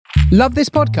Love this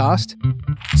podcast?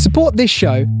 Support this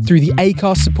show through the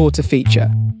Acast supporter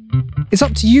feature. It's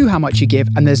up to you how much you give,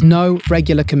 and there's no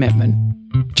regular commitment.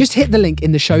 Just hit the link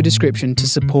in the show description to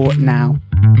support now.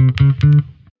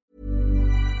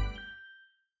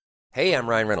 Hey, I'm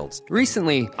Ryan Reynolds.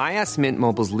 Recently, I asked Mint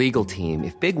Mobile's legal team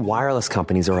if big wireless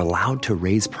companies are allowed to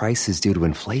raise prices due to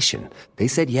inflation. They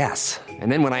said yes.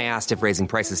 And then when I asked if raising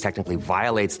prices technically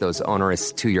violates those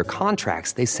onerous two-year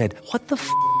contracts, they said, "What the f***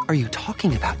 are you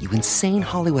talking about, you insane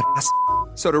Hollywood ass?"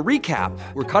 So to recap,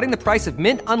 we're cutting the price of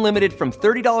Mint Unlimited from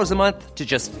 $30 a month to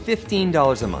just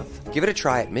 $15 a month. Give it a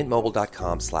try at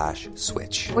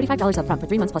mintmobile.com/switch. $45 up front for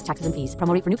 3 months plus taxes and fees.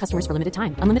 Promo rate for new customers for limited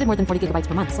time. Unlimited more than 40 gigabytes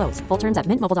per month. Slows full terms at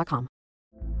mintmobile.com.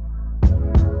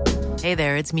 Hey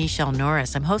there, it's Michelle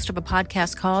Norris. I'm host of a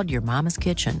podcast called Your Mama's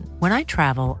Kitchen. When I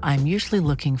travel, I'm usually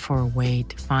looking for a way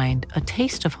to find a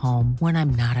taste of home when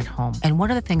I'm not at home. And one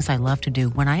of the things I love to do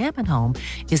when I am at home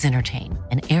is entertain.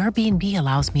 And Airbnb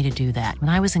allows me to do that. When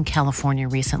I was in California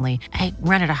recently, I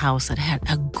rented a house that had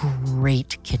a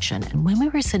great kitchen. And when we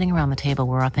were sitting around the table,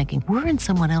 we were all thinking, we're in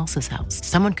someone else's house.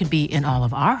 Someone could be in all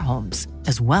of our homes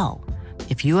as well.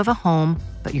 If you have a home,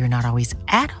 but you're not always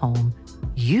at home,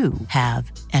 you have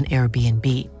an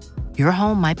Airbnb. Your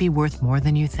home might be worth more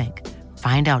than you think.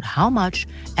 Find out how much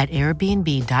at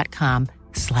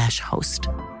airbnb.com/host.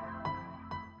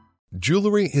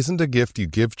 Jewelry isn't a gift you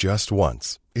give just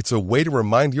once. It's a way to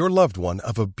remind your loved one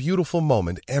of a beautiful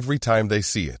moment every time they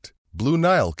see it. Blue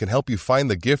Nile can help you find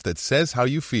the gift that says how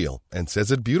you feel and says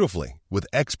it beautifully, with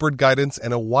expert guidance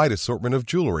and a wide assortment of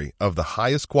jewelry of the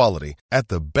highest quality at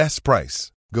the best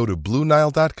price. Go to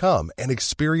BlueNile.com and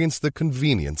experience the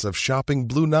convenience of shopping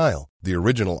Blue Nile, the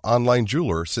original online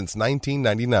jeweler since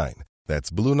 1999.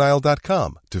 That's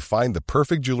BlueNile.com to find the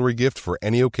perfect jewelry gift for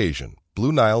any occasion.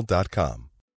 BlueNile.com.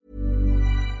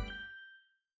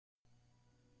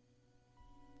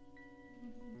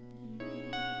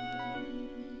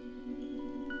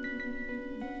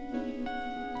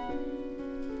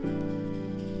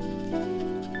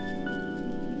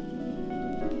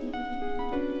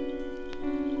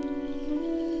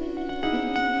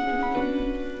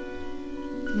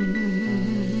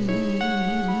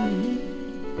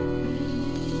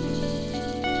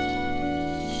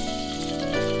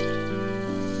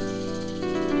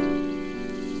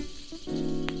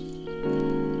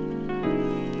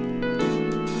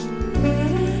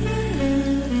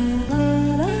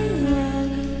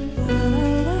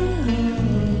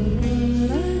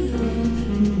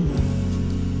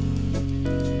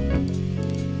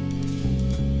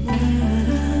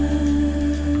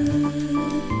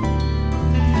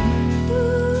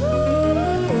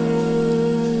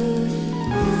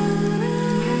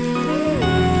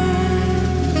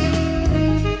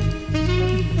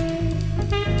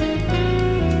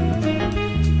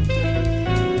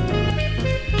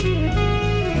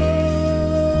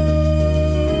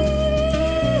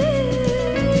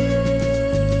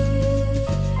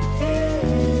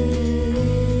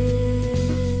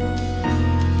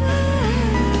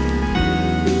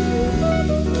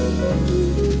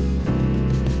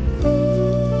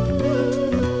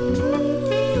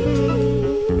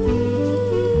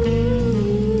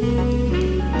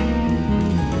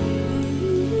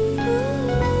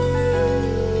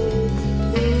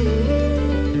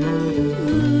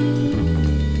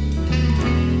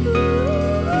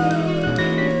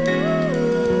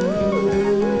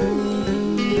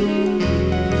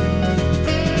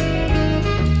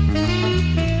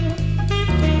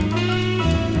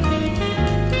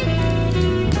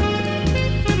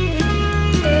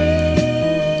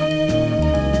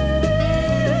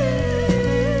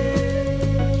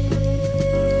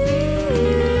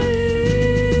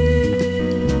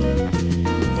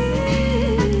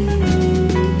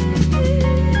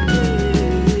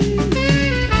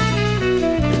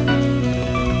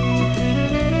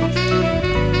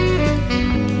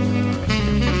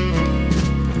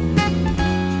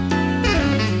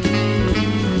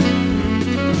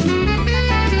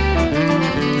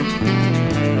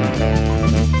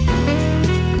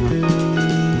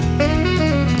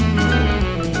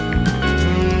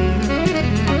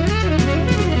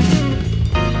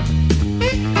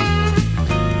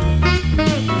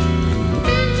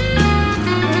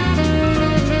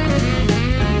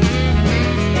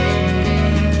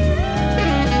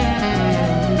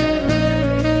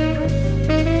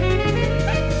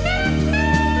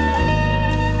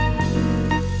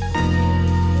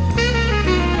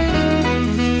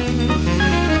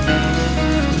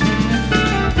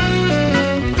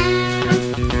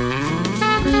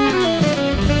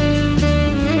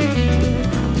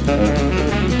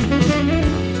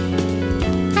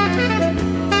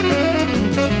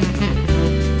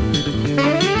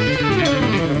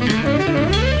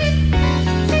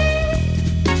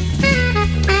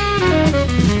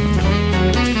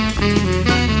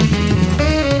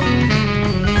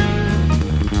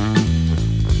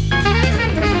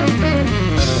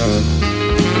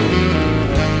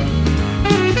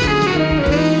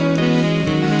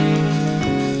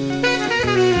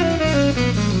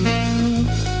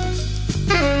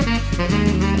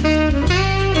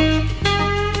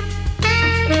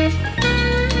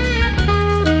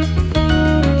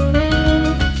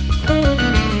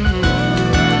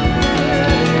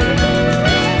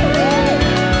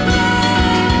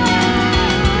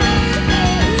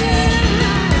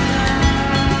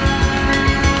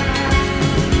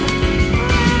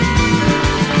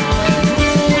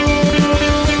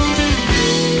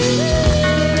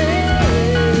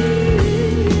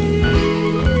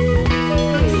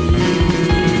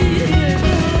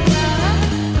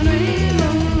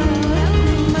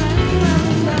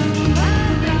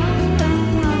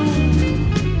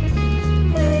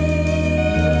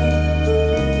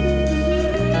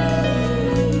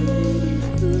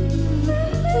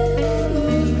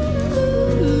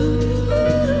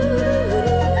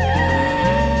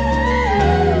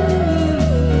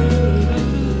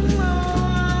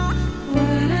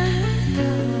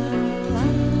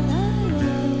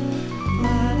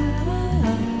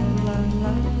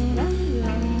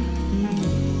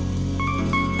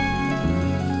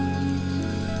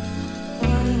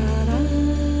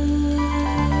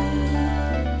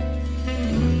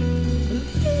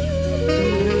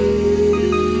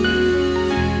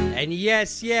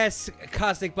 Yes.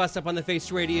 Cosmic Bust Up on the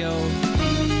Face Radio.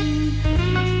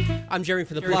 I'm Jeremy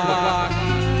for the block.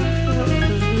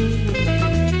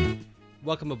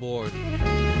 Welcome aboard.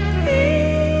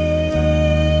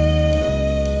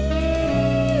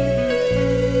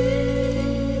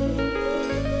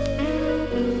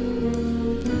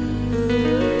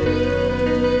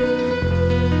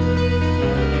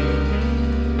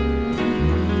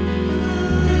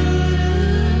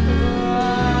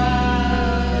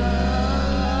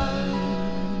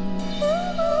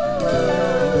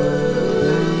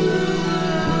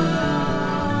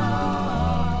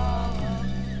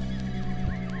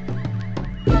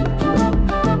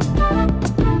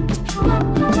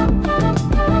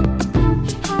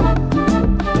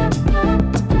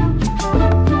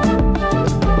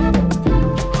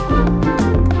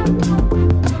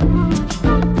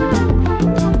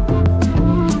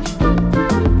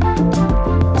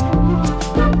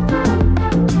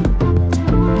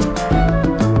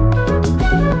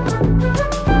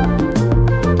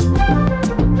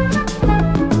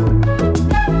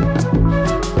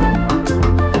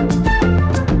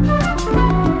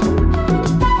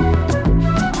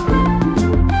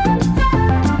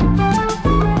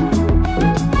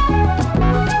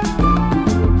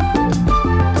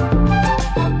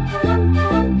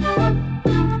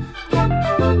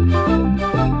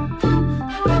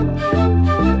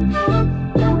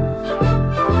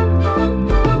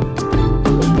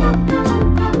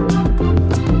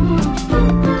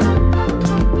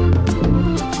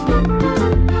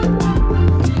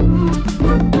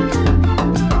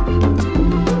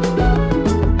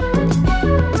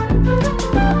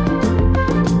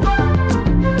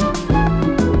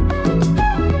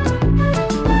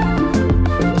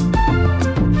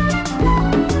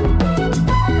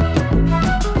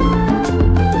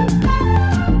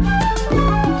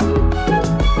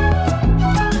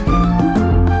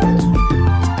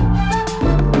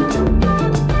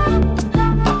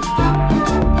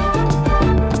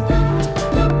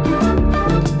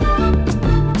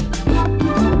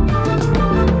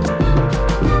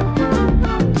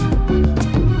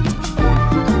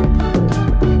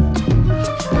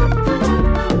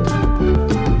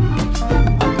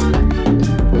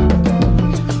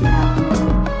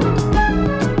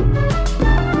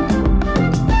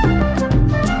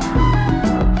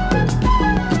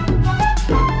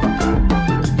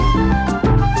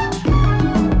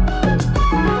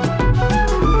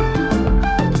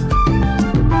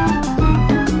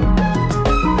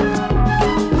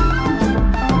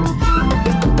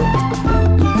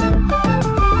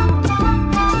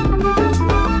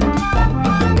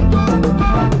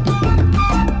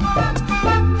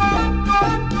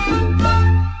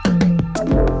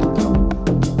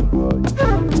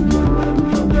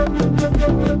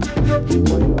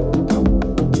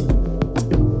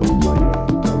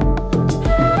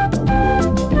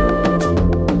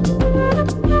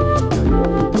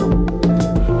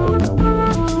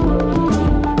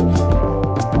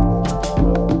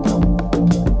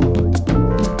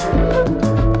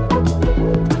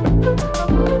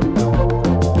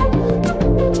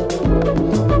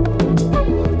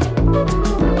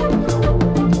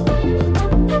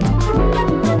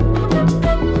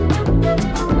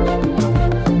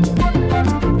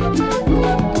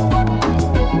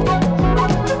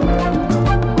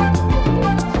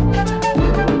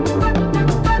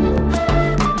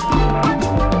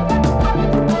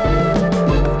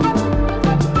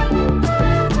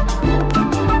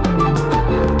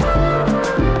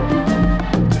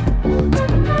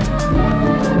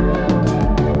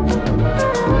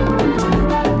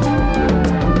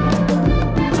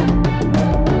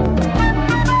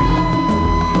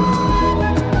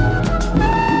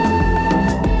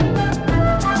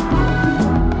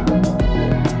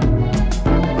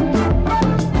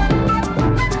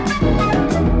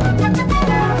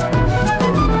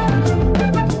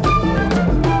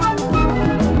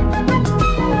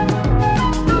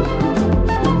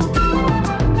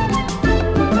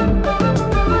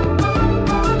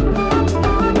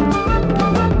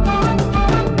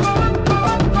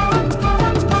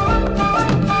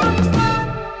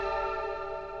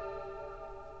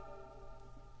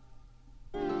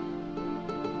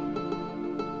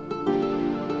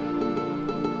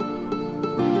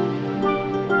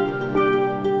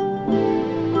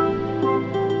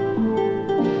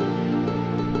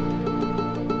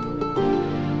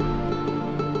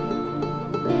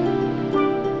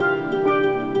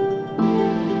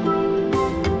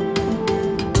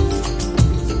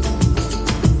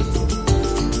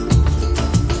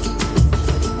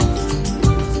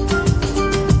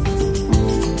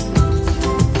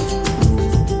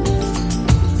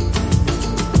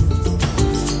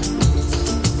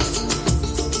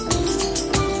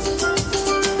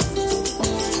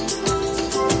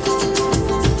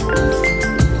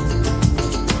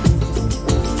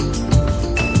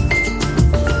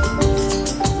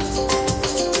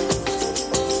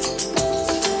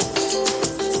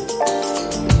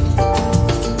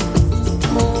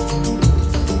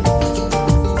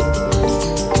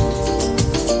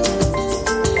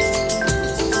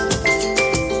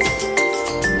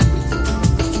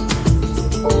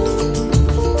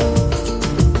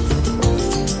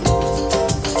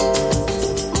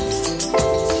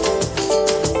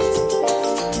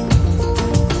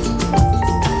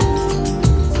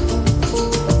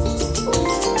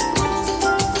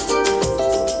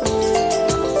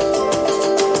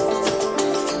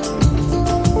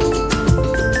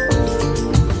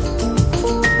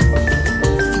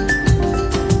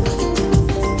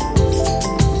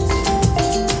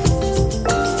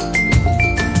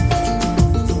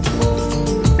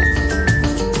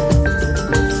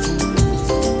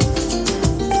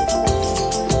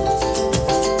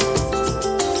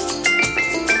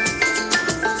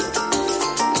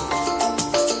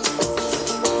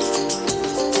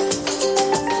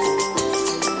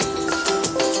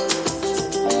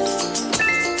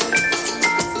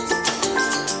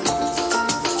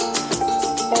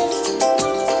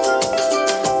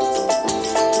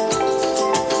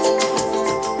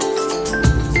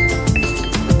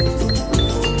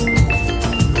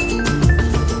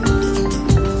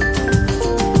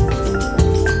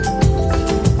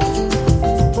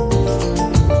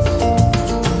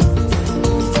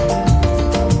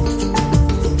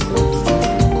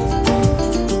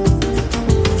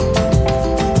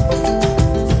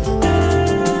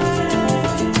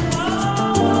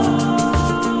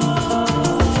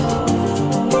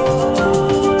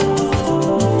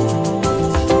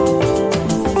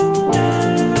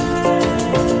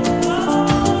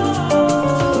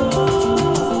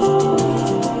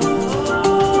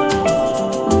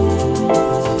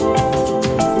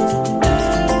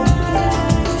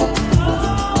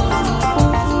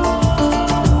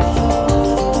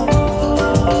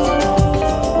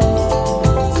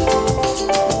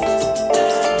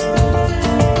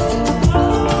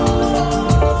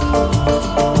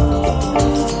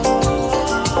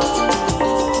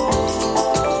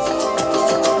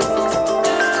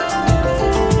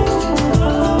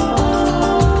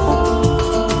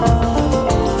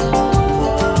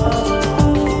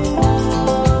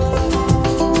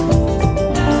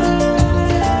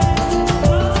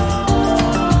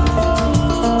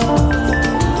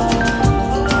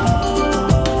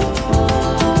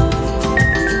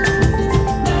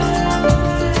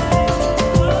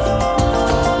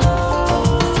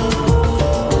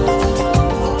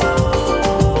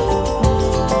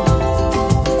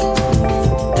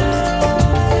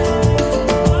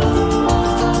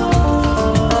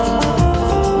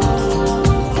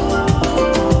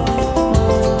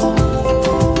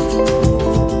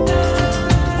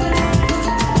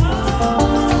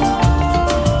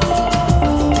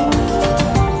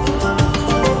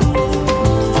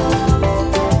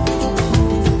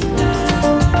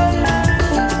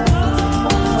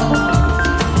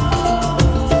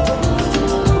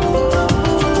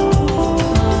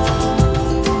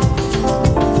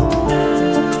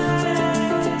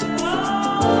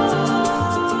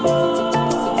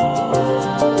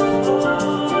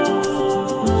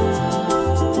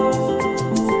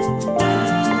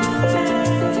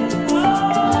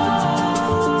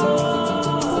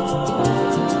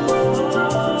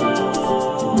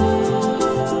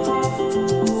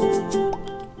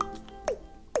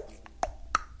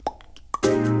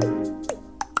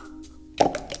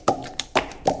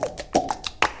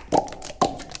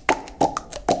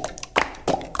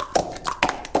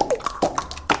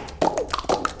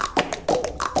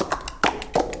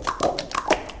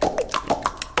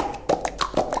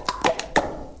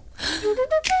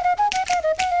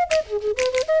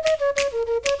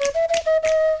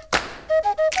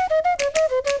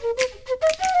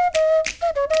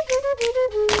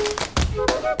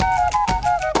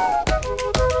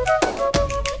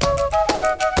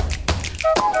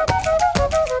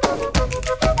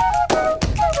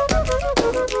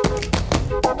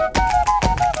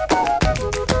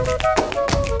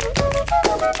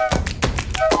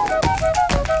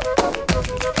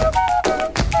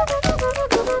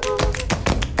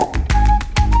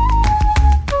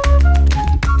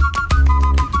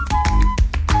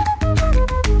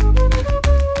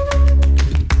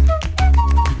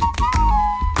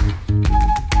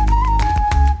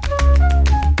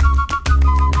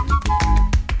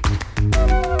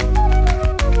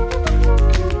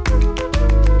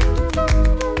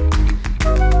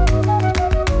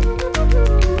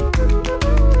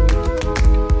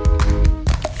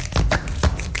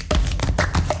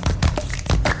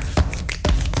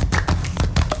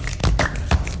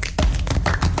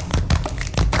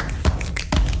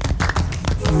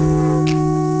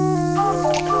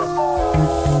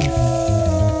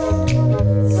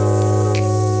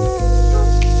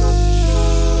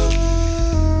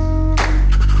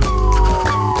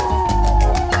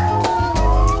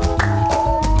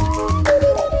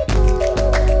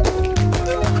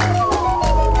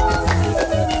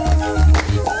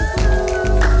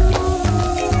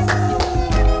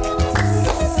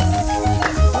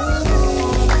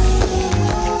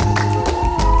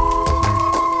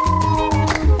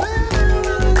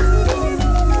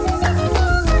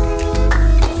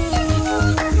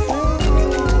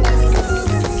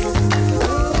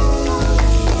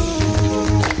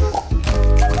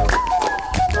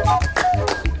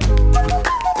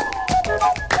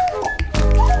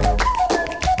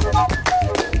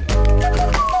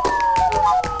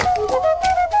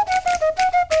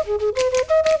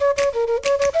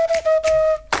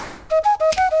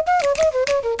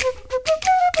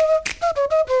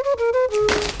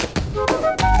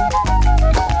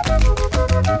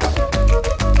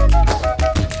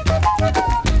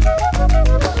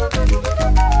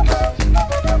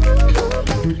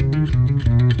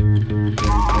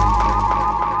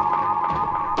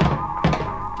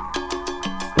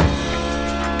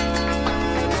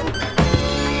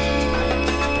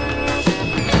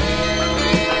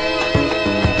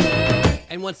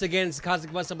 once again. It's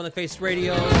Cosmic Bus Up on the Face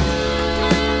Radio.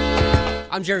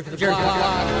 I'm Jerry for the block.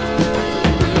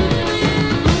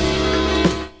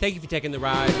 Thank you for taking the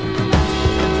ride.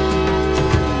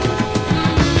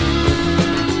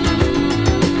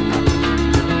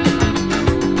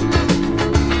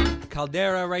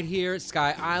 Caldera right here at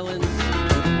Sky Islands.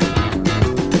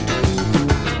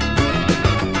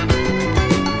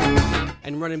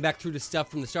 And running back through the stuff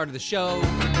from the start of the show.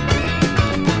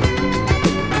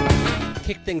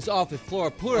 Kick things off with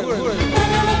Flora Pura.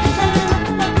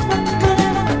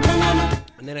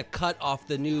 And then a cut off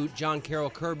the new John Carroll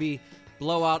Kirby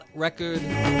Blowout record.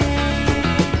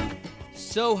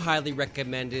 So highly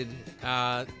recommended.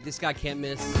 This guy can't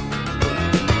miss.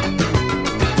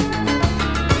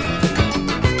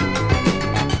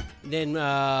 Then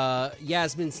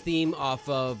Yasmin's theme off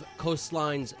of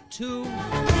Coastlines 2.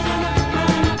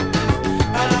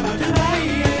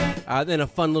 Then a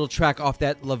fun little track off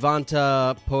that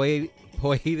Levanta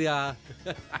Poeta.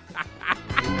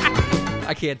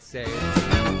 I can't say it.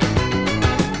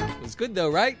 It was good though,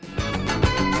 right?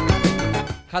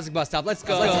 Cosmic Bus Stop. Let's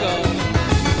go. Let's go.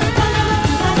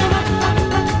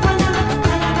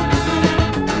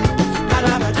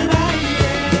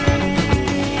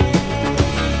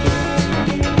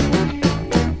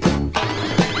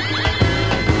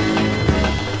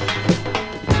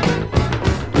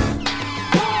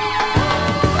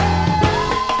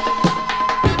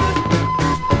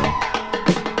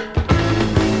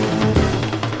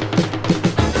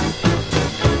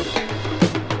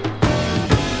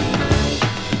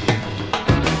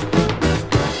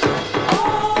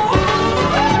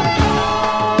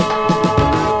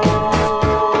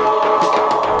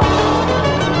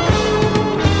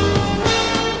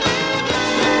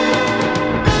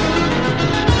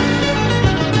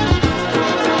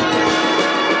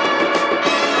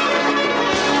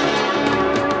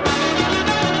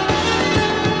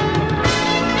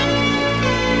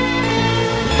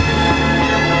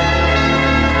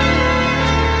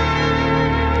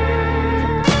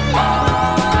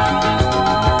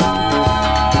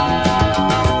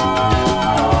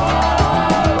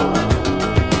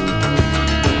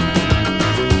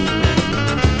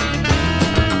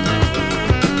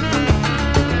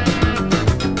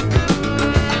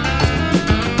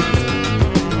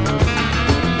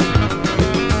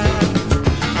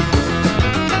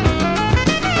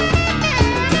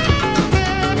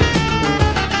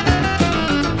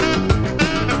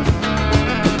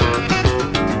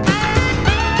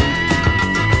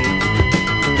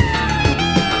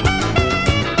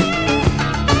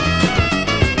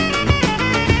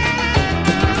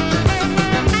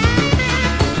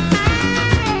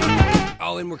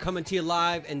 To you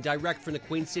live and direct from the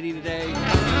Queen City today.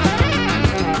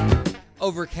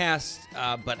 Overcast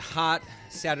but hot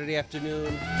Saturday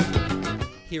afternoon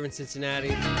here in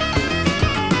Cincinnati.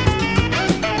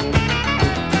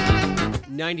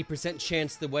 90%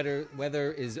 chance the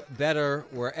weather is better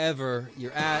wherever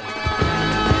you're at.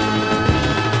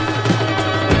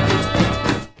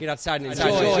 Get outside and enjoy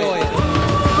it.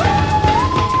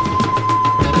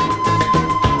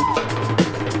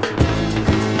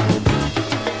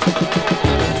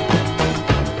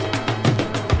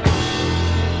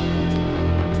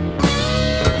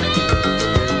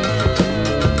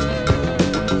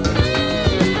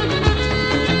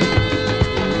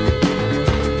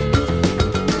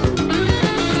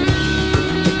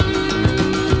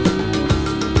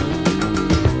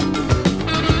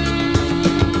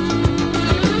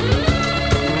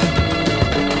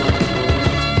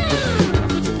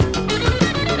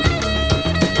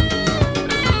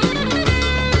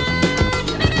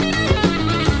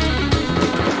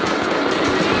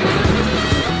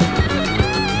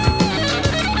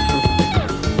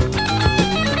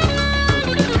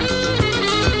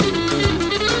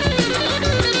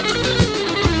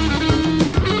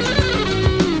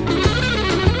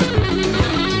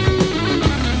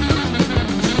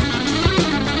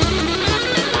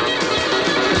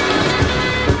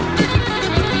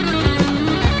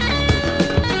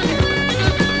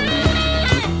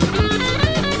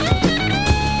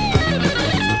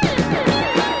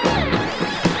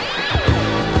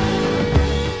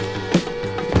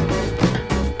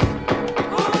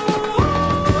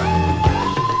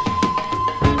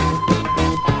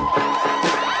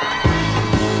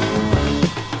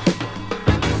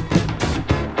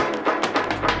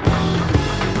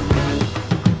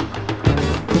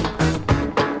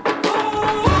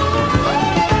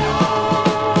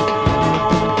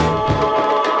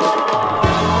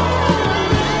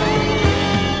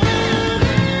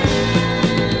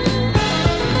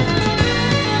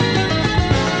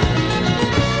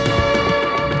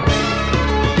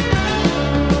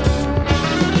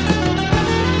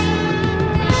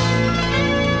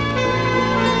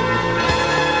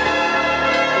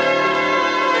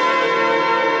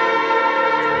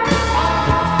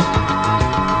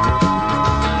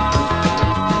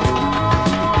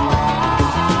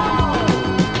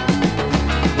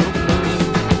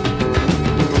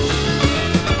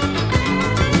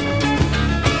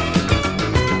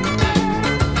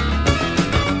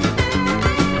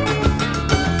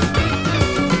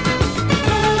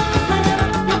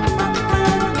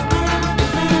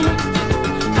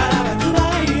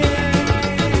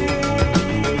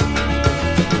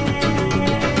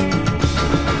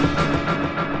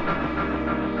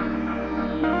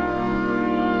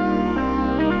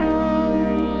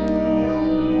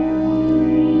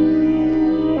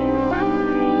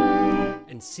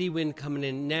 Seawind coming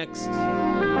in next.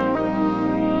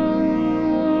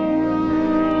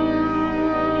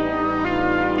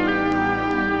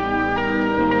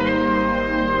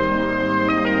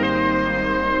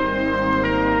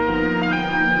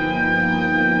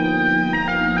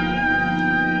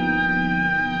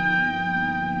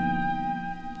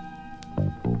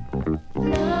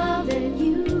 Loving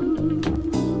you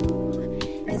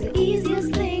is the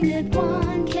easiest thing that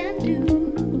one can do.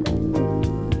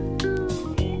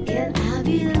 Can I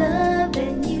be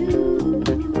loving you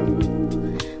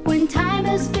when time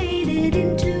has faded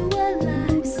into a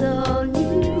life so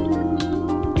new?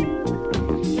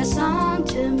 Your song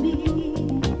to me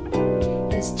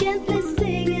is gently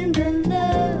singing the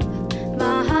love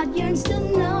my heart yearns to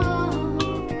know.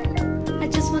 I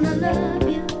just wanna love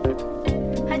you.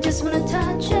 I just wanna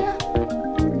touch you.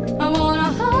 I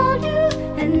wanna hold you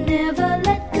and never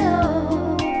let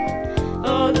go.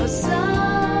 Oh, the sun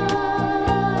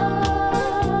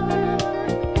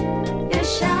is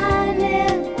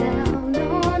shining down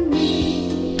on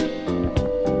me,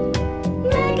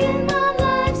 making my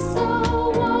life so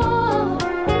warm,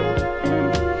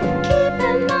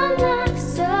 keeping my life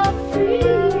so free.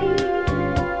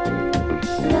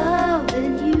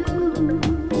 Loving you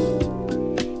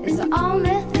is the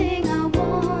only thing I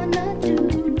wanna do.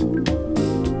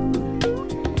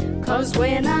 'Cause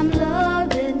when I'm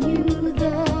loving you,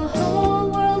 the whole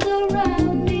world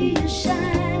around me is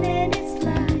shining, it's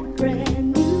like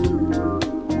brand new.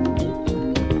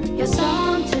 Your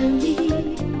song to me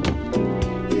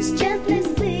is gently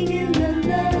singing the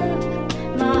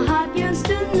love my heart yearns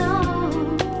to know.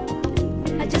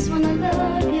 I just wanna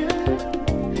love you,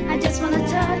 I just wanna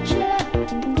touch you.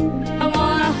 I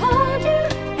wanna hold you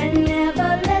and never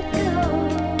let go.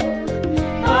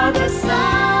 Oh, the sun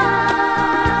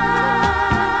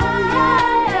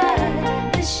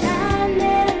is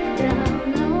shining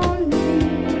down on me,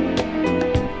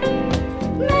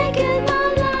 making my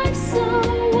life so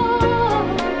warm,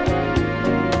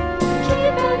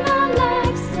 keeping my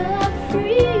life so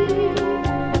free.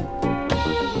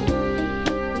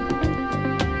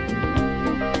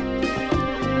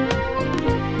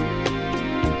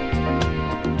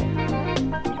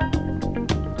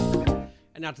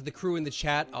 And out to the crew in the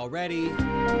chat already.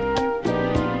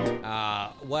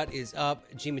 What is up,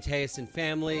 G. Mateus and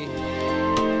family?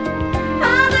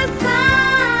 Oh, the sun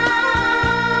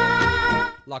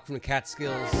Locked from the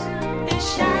Catskills.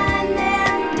 is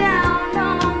shining down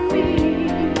on me,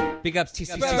 Big ups,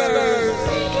 TCC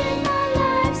making my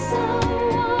life so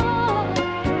warm.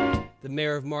 The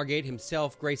mayor of Margate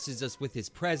himself graces us with his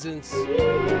presence.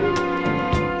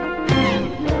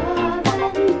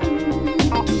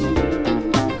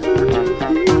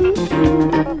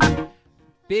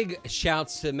 Big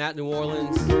shouts to Matt New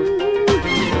Orleans,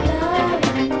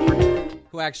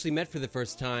 who I actually met for the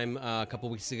first time a couple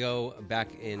weeks ago back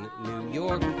in New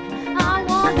York. I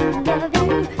want to love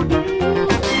you.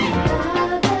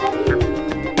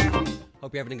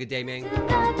 Hope you're having a good day, man.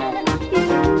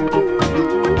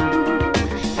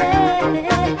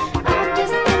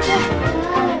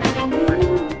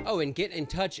 Oh, and get in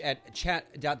touch at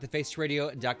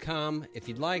chat.thefaceradio.com if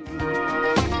you'd like.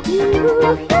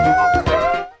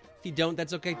 If you don't,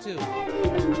 that's okay too. I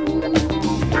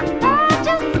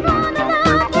just wanna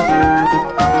love you.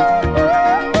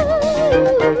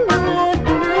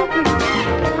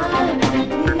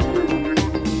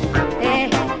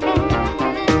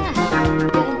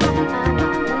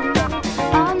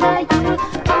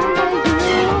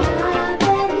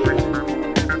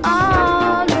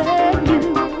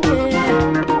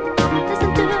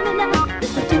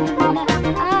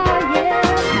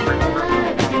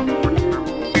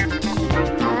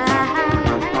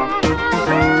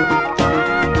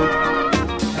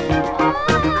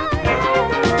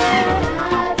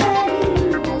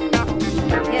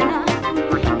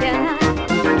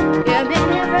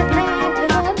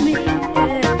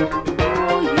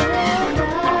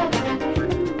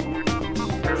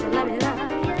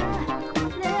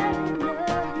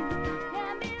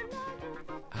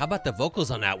 How about the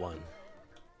vocals on that one?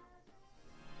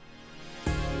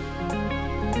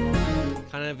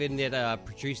 Kind of in that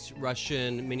Patrice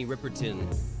Russian, Minnie Riperton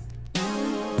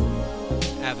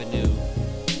avenue.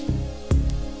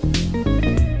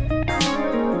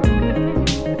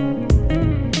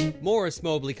 Morris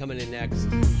Mobley coming in next.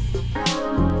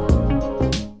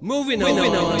 Moving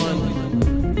on.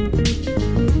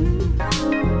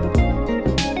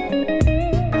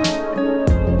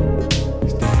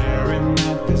 Staring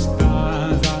at the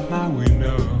stars out my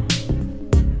window,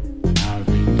 I've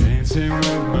been dancing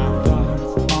with my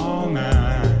thoughts all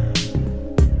night,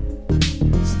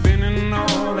 spinning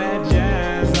all that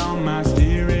jazz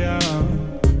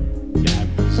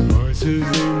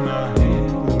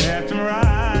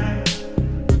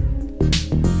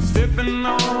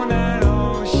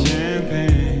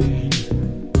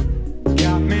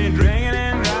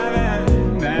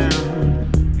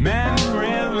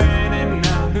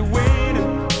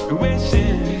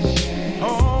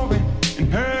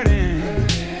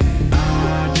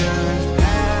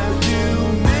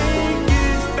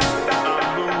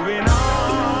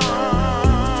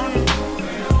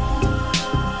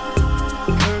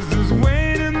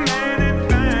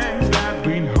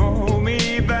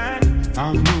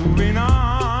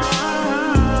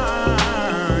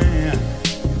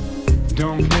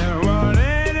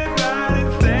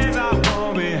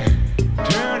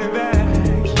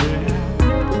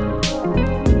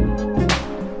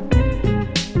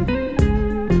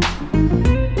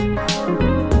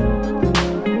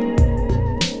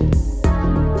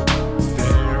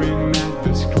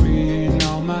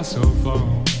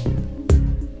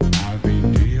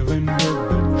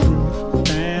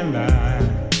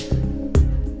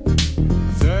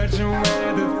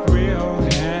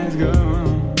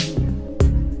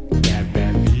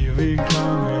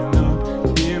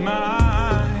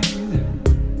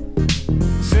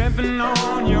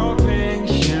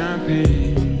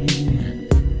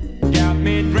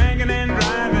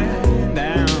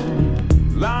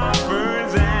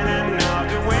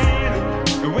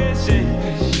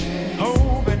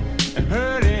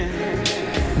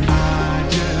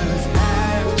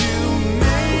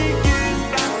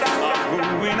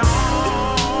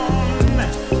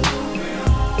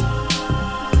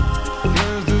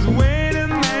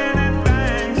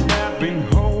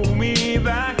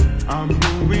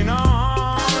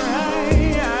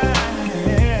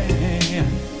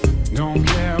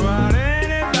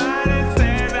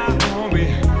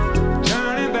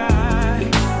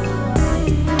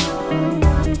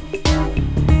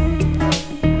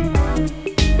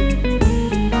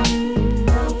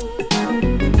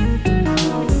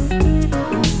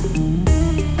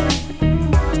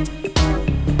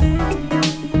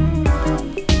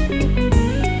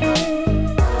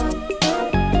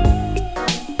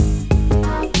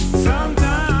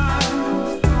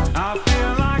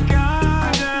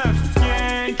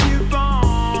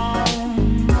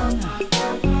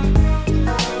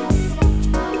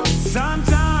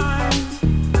Sometimes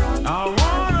I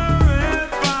wonder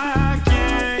if I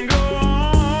can go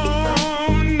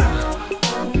on,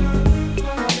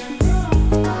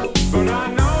 but I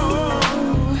know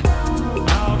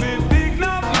I'll be picking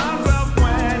up myself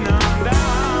when I'm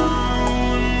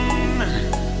down.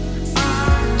 I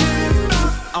can't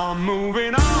stop, I'm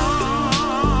moving on.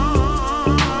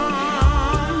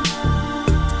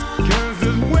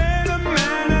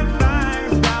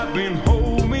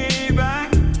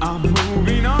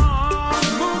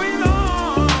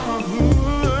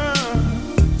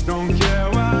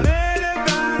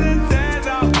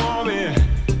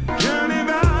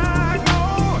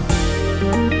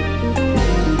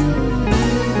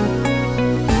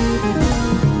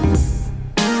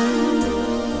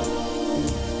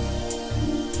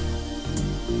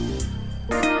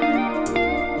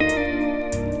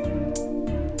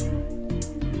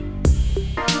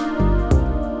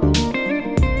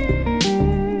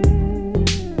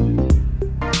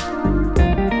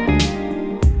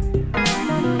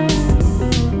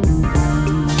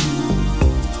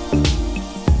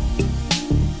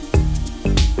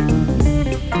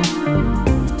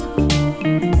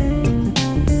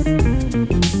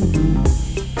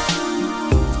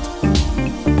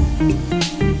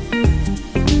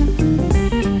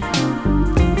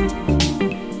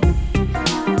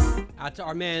 To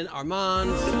our man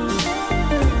Armand,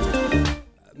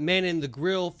 Man in the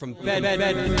Grill from Bed.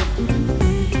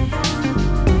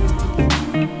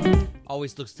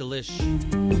 Always looks delish.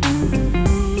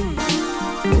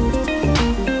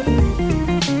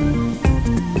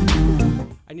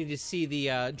 I need to see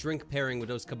the drink pairing with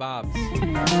those kebabs.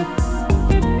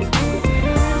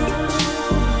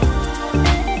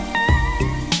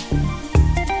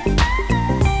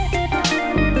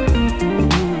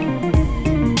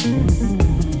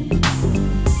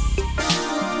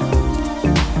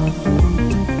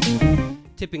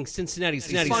 Tipping Cincinnati's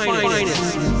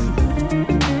finest.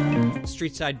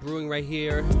 Streetside Brewing right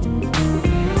here.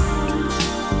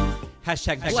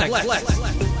 Hashtag Flex.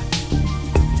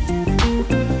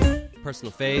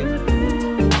 Personal fave.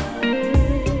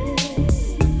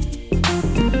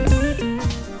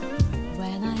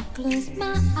 When I close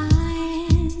my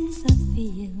eyes, I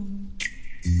feel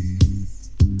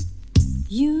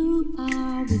you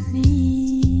are with me.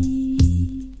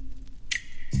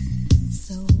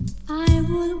 So I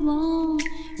would want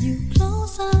you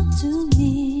closer to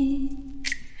me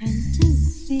and to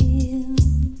feel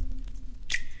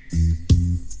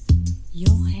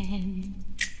your hand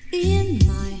in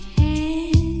my hand.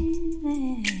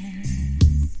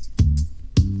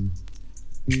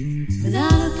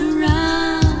 Without a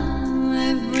crown,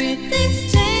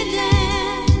 everything's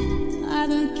changing. I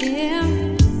don't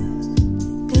care,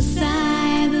 'cause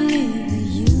I believe in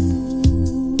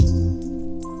you.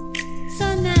 So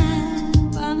now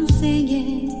I'm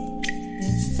singing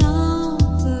this song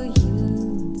for you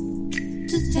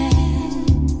to tell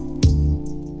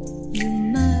you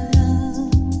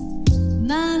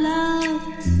my love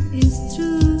is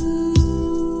true.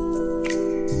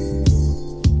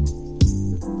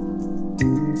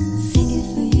 Sing it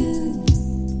for you.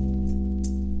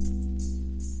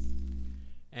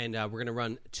 And we're going to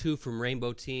run 2 from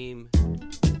Rainbow Team.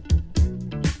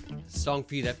 Song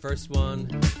for you, that first one.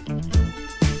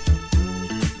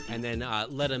 And then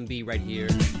Let 'Em Be right here.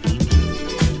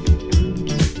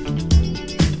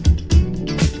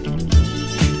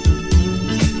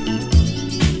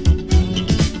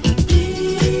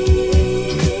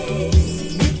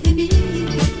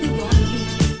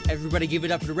 Everybody give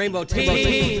it up for the Rainbow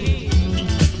Team.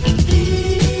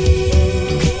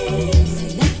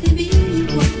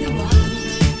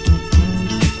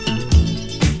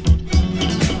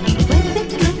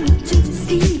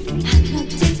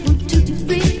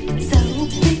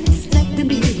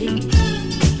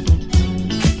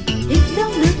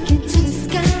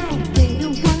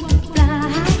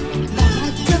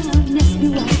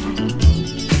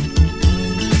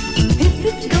 If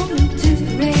it's going to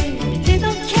rain, they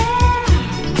don't care.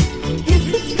 If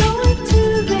it's going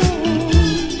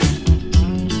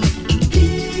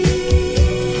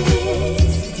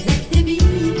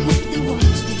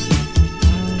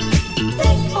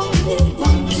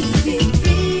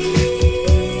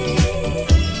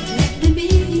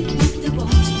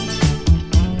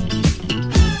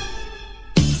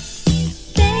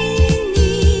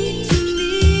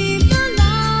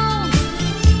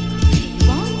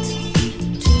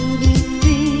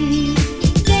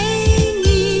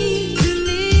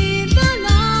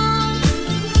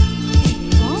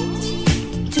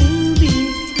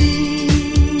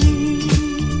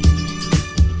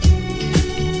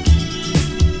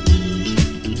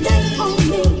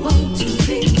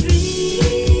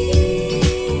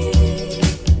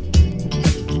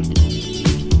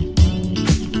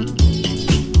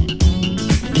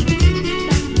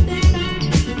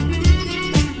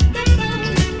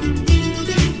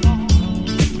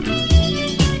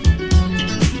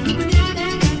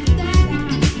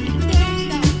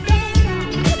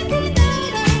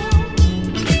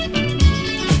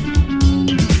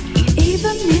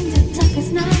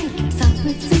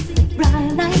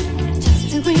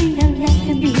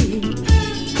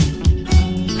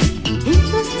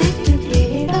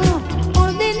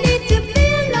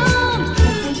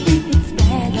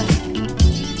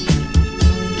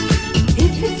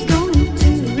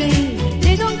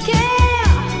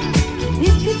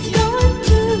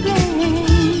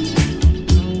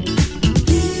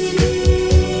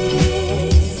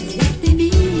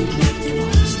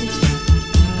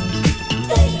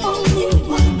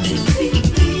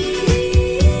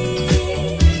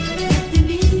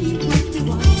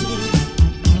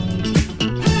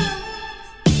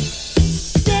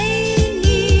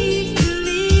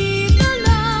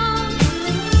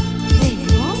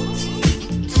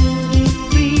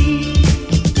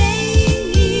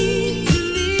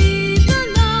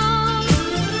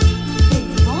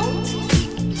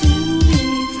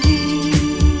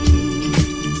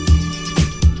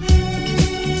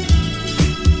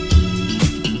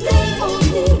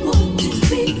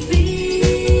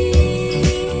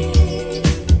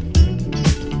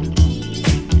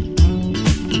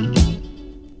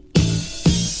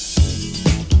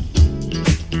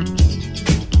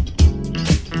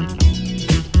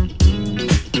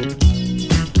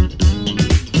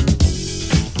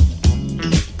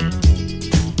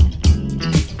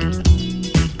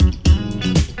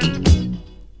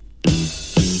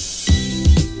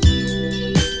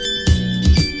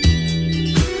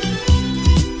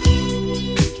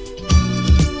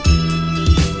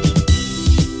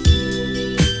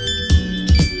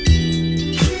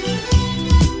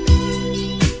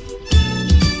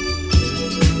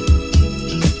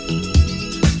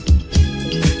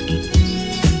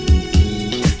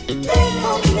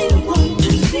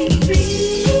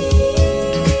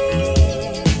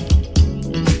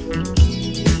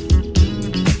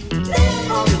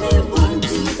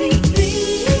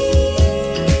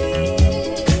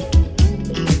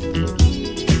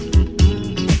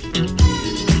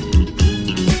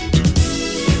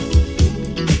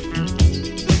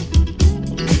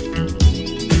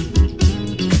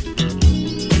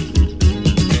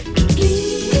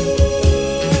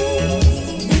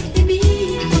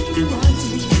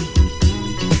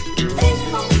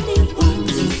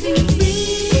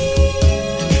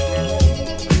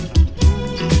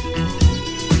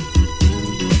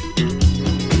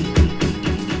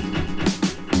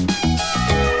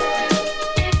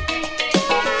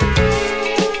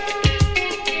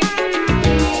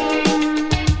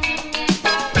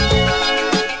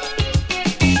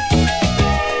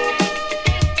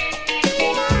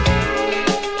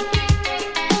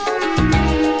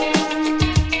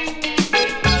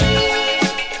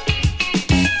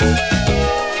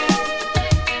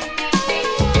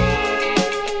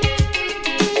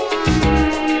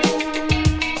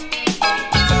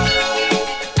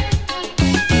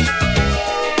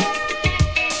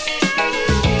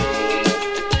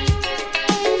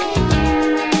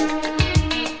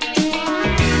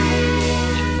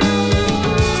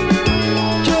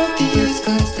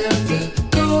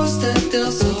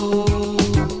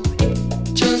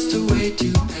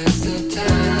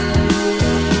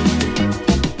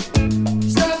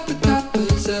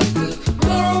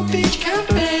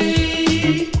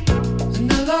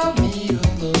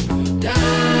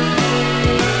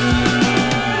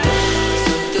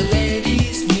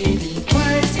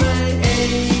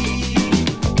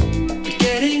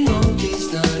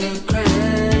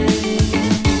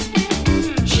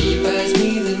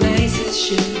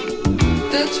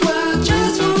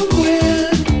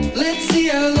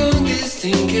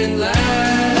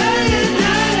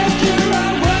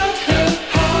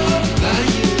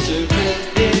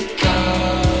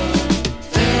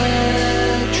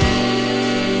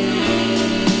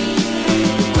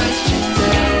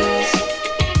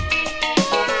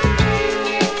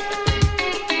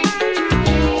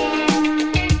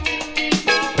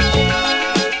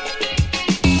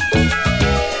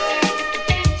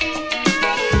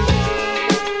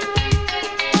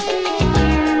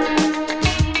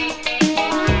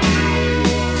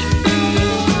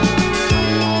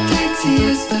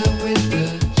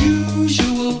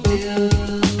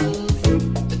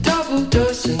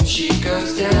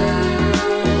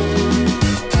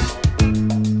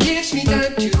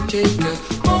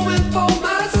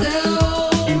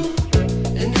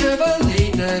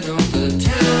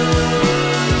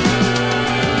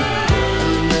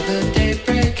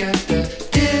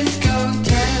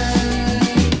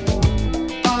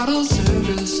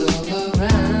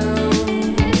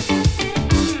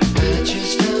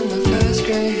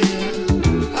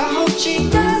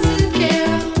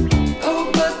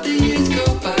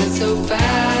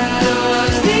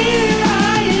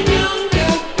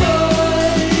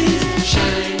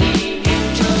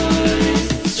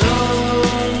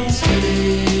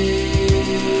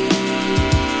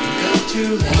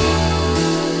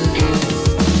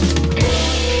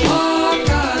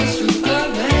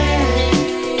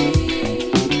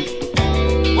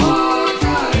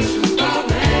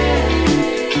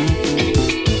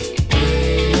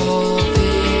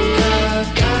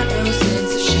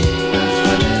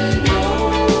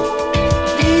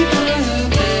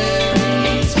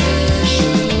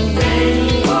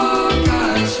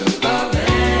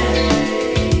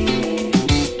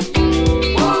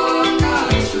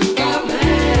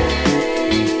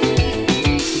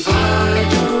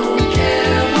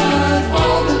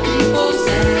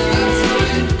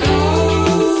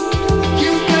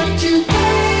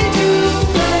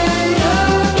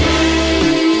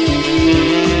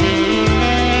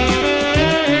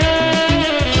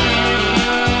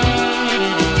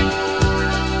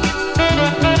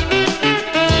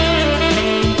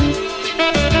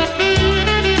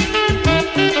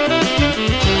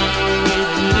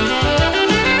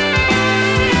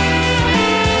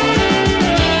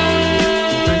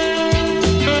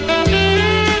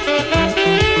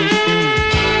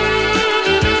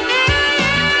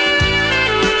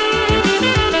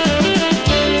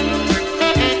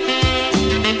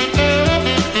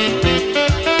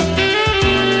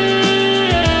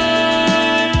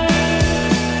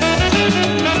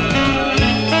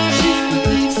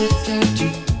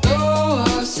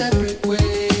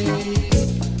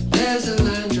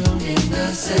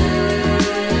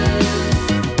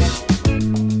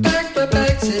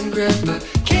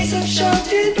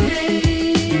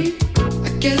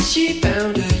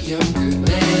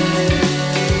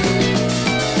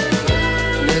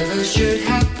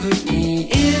put me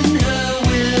in her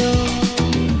will.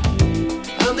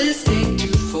 A mistake to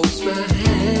force my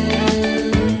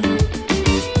hand.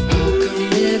 I'll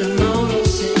commit a mortal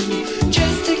sin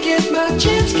just to get my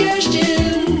chips cashed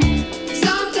in.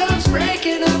 Sometimes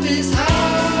breaking up is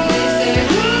hard. They say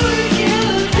who would kill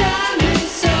a diamond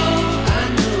soul? I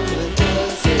know it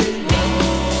doesn't want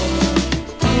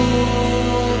cold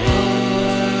hearts.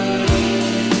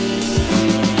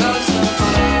 Goes so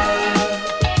far.1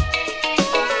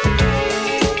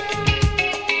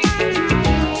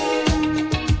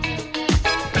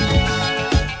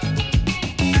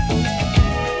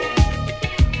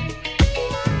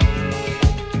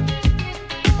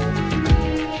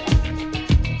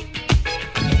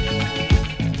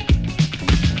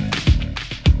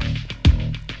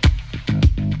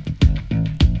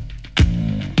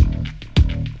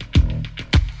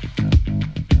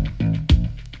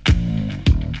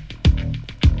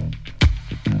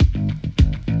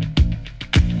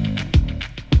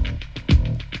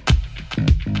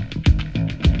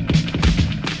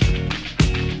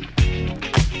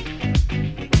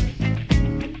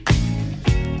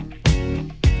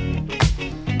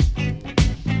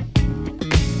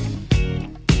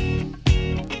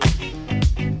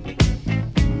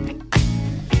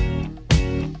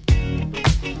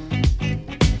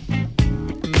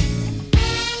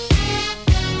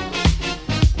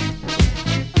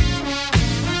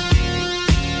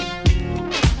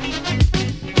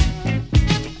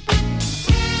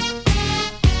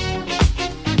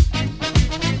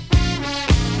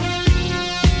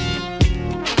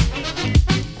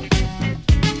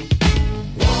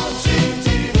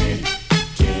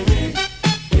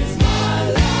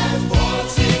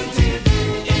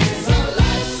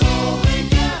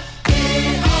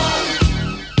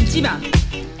番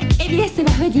エリアス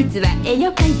は本日は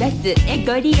了解バス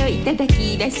ご利用いただ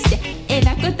きまして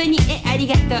誠にあり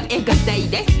がとうござい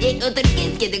ますおとりけ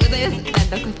んすけでございますなん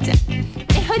だこっちゃ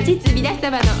本日皆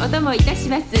様のお供いたし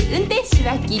ます運転手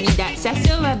は君だ車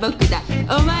掌は僕だ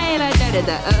お前は誰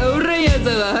だ俺やぞ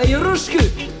はよろしく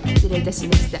失礼いたし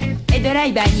ましたドラ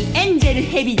イバーにエンジェル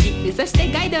ヘビジそし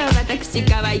てガイドは私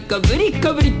可愛い子ブリッ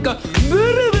コブリッコブ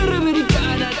ルブルブリッコ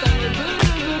あなたのブルブ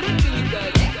ルブリッコ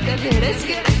ですよろし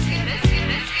くよろしく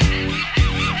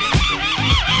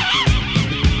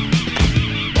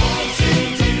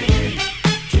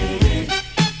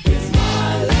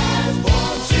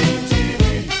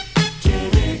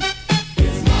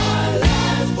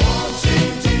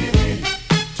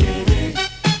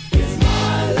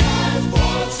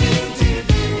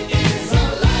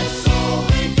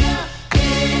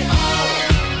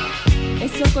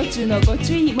走行中のご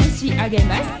注意申し上げ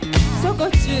ます走行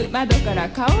中窓から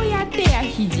顔や手や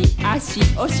肘足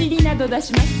お尻など出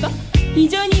しますと非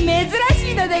常に珍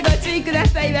しいのでご注意くだ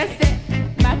さいませ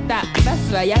またバ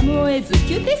スはやむを得ず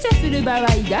急停車する場合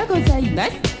がございま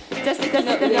す座席の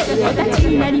上お立ち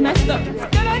になりますと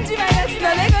転んじまいますの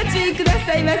でご注意くだ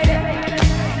さいま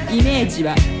せイメージ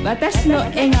は私の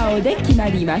笑顔で決ま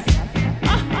ります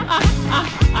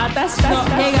私の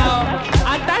笑顔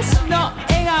私の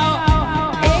笑顔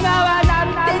笑顔なん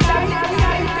て大嫌い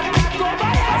小林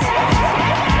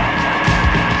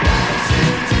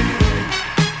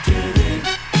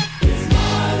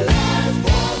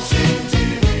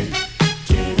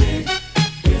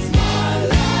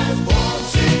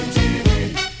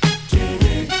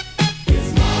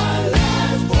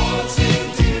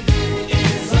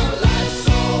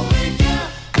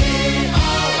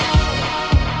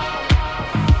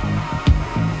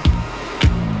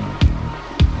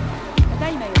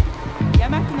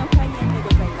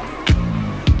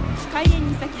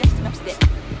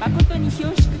誠に恐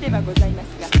縮ではございま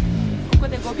すがここ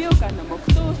で5秒間の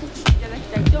黙祷をさせていただき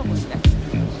たいと思います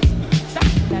スタッ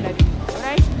フ並びにご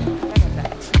来賓の方々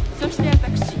そして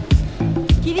私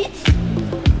起立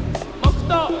黙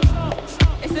祷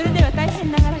それでは大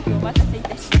変長らくお待たせい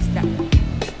たしました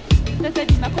再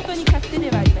び誠に勝手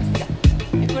ではありますが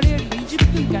これより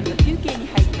20分間の休憩に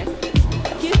入ります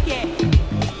休憩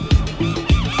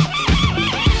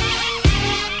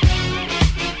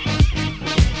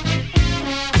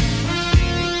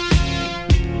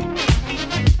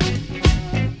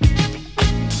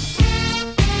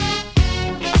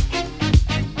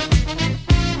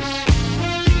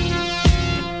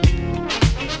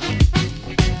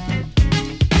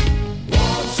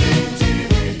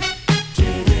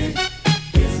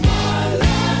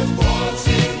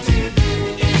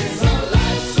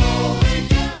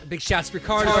Big shouts for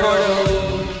Ricardo.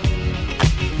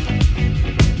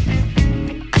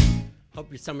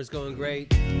 Hope your summer's going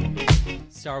great.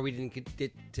 Sorry we didn't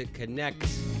get to connect.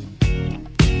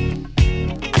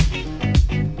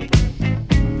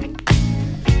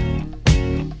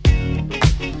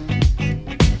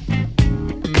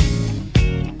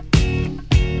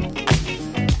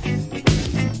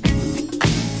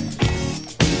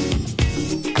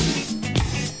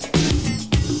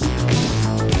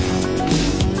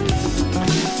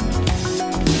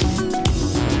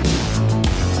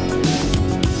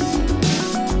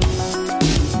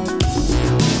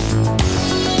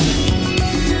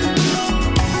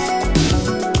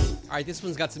 right, this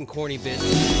one's got some corny bits.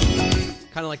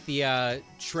 Kind of like the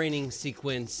training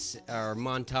sequence or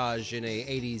montage in a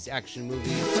 80s action movie.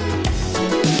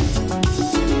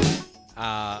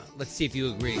 Let's see if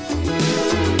you agree.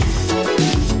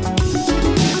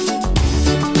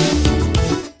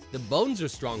 The bones are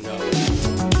strong, though.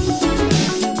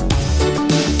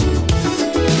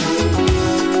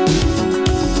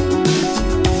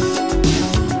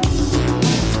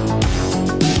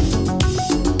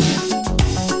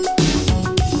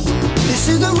 This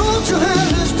is the road to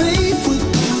hell is paved with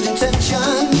good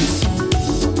intentions,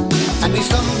 and we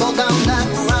stumbled down that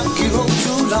rocky road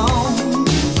too long.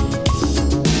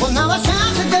 Well, now it's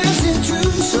time to dance into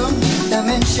some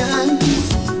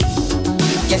dimensions.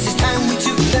 Yes, it's time we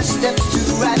took the steps to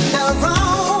right the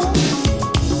wrong.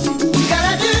 We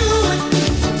gotta do it.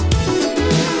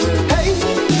 Hey,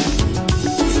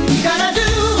 we gotta do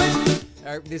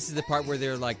it. This is the part where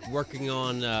they're like working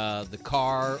on the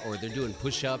car, or they're doing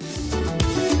push-ups,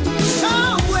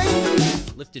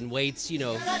 lifting weights, you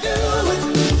know.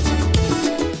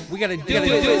 We gotta do it.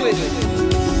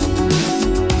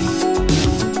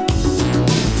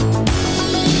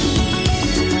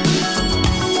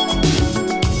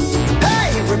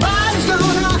 Everybody's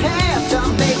gonna have to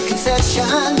make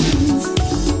concessions.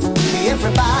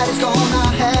 Everybody's gonna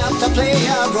have to play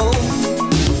a role.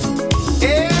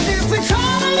 And if we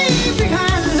try to leave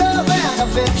behind love and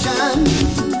affection,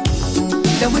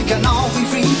 then we can all be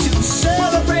free to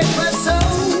celebrate the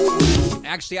soul.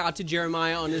 Actually, out to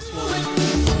Jeremiah on this one.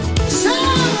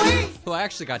 Who I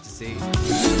actually got to see. We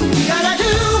gotta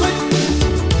do it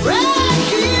right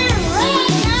here,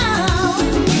 right now.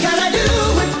 We gotta do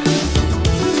it.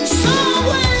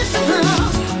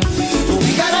 We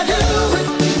gotta do it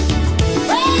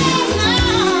right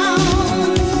now.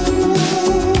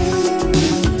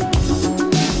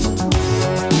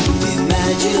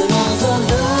 Imagine all the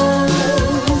love.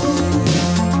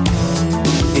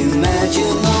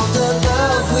 Imagine all the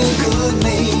love we could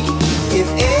make if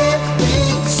every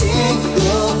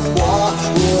single war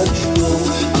would go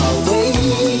away.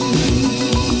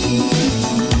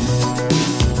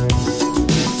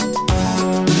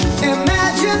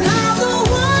 Imagine how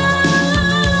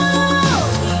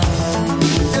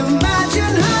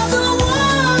the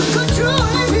world could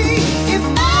truly be if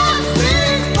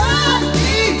everybody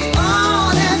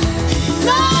on it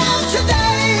loved today.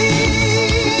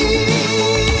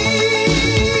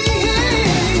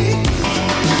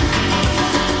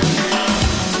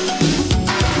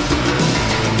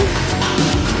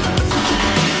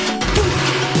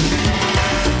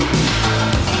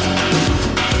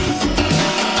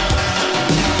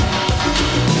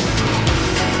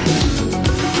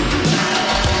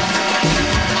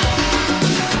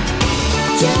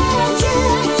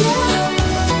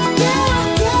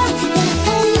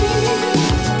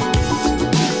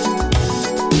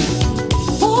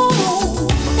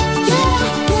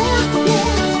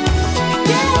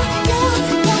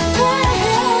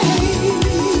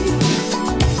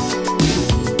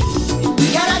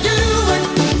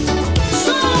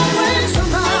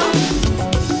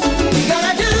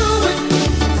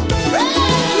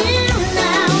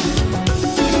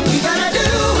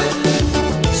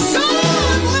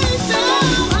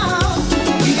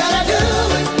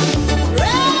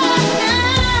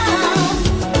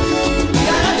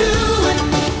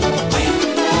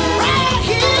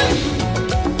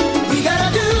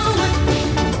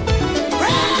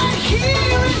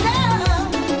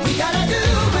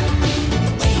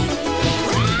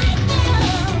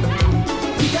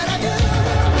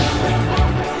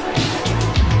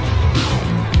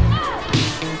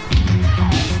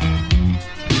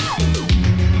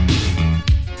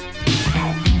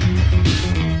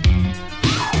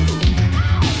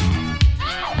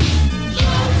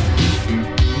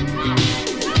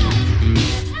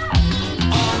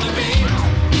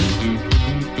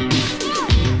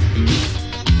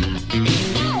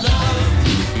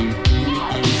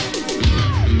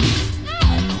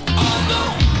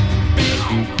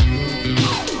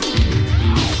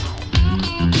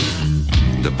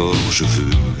 D'abord, je veux,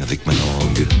 avec ma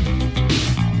langue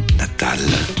natale,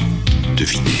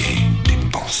 deviner tes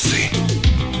pensées.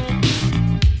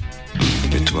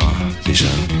 Et toi, déjà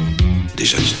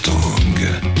tu tangues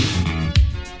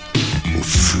aux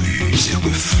flux et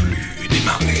reflux des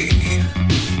marées.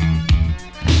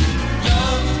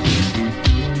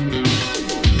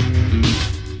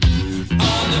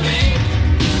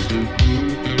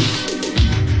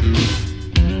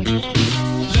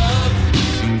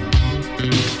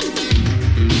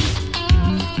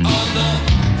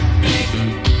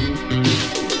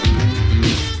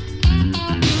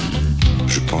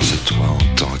 Je pense à toi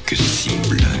en tant que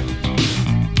cible.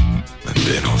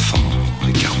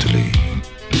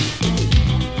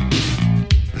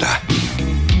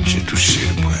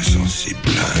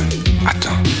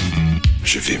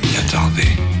 vais m'y attarder.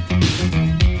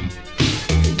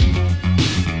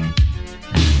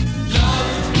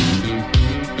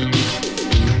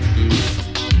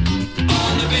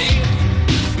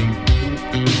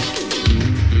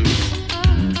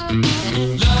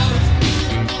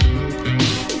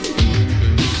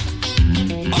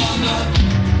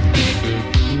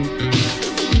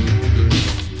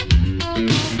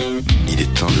 Il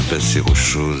est temps de passer aux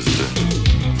choses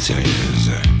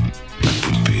sérieuses. Ma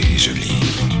poupée jolie.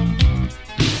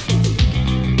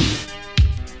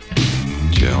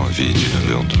 Tu as envie d'une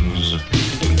overdose,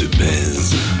 de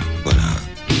baise, voilà.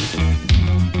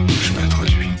 Je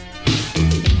m'introduis.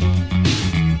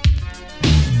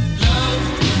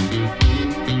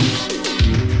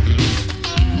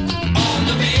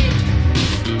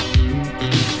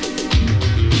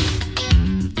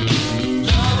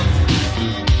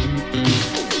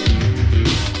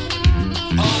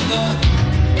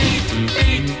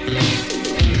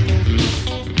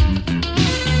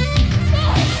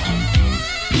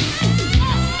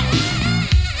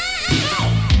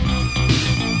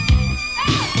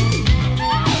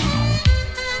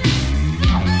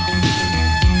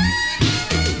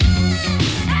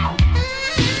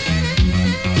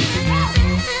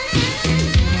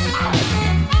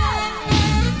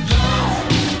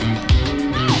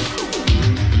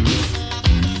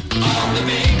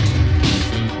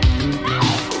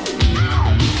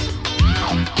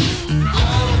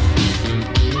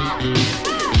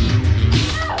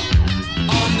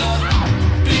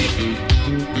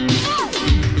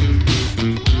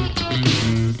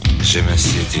 J'aime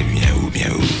assez tes miaou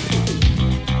miaou.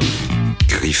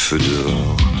 Griffe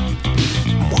dehors,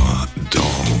 moi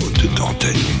dedans ta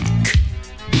nuque.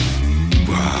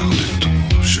 Boire de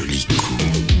ton joli cou.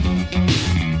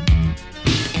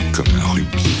 Comme un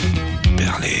rubis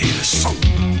perlé de sang.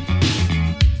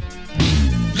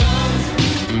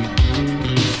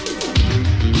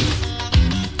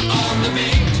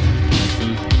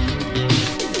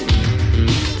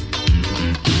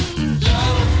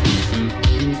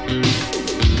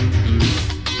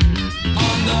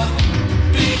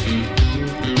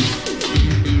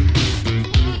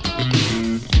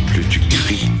 Plus tu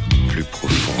cries, plus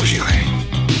profond j'irai.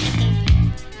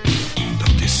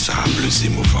 Dans tes sables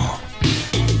émouvants.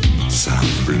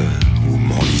 Sable où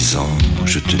m'enlisant,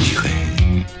 je te dirai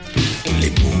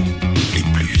les mots les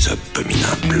plus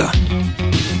abominables.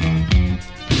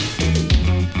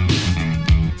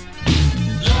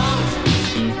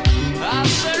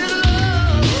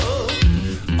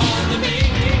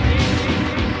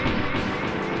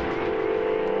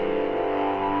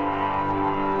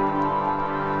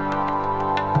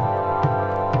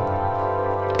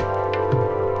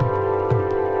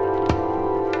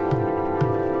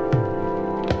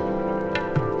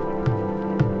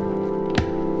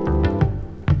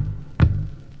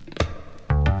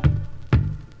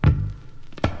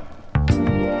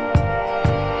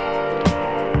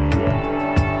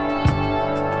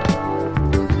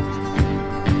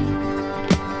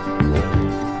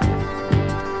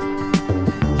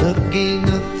 Looking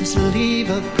up the sleeve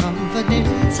of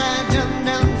confidence, I jumped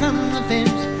down from the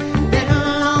fence. Been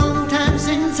a long time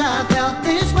since I felt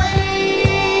this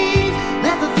way.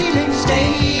 Let the feeling stay.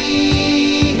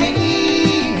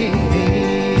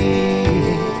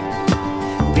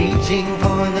 Reaching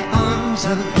for the arms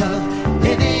of love,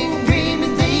 living,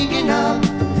 dreaming, thinking of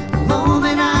the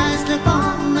moment I slip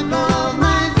on the glove.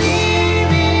 My fear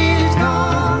is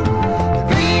gone. The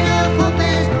grain of hope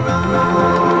is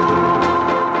gone.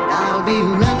 I'll be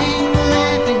running,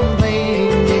 laughing,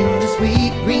 playing in the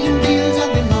sweet green fields of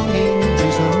belonging to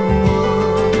someone.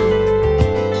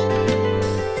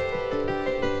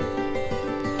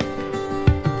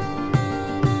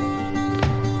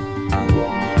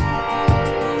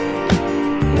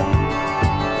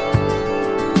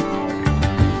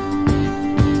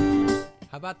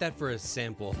 How about that for a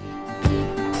sample?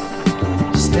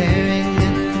 Staring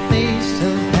at the face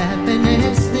of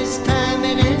happiness, this time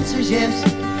it answers yes.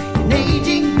 In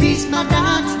aging peace, my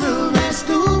doubts will rest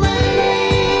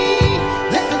away.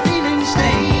 Let the feeling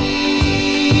stay.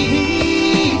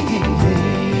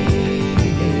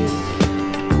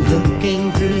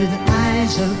 Looking through the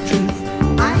eyes of truth,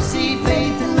 I see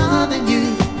faith and love in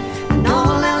you, and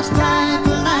all else time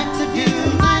will like to do.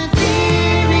 My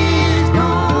fear is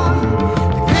gone.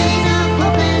 The grain of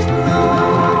hope is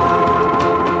gone.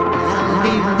 I'll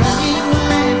be running,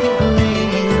 laughing,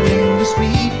 playing in the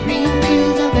sweet green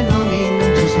fields of belonging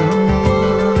to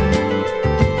someone.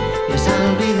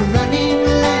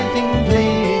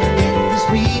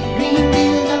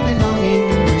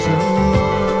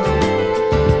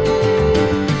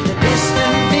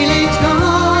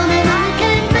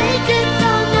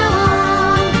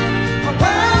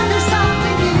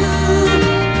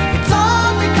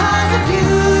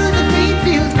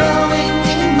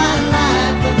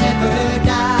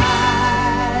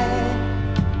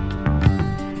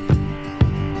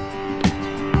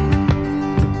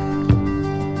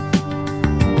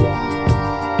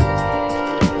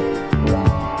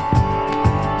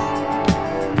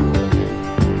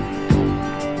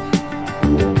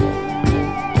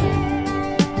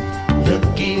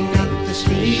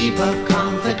 of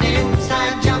confidence,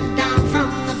 I jumped down from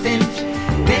the bench.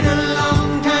 Been a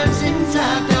long time since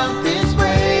I felt this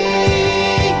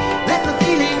way. Let the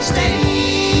feeling stay.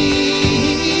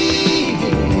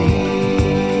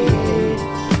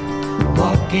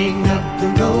 Walking up the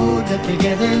road of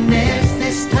togetherness,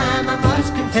 this time I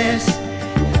must confess,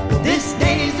 this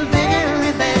day's the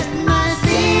very best. My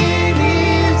fear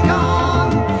is gone,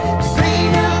 the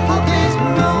grain of hope has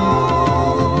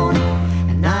grown,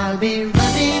 and I'll be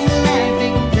running,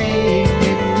 laughing, playing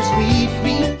in the sweet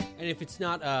green. And if it's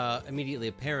not immediately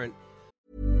apparent,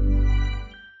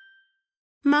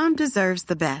 Mom deserves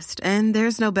the best, and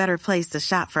there's no better place to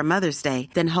shop for Mother's Day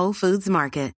than Whole Foods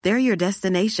Market. They're your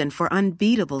destination for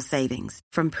unbeatable savings,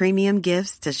 from premium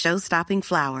gifts to show-stopping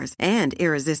flowers and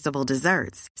irresistible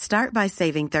desserts. Start by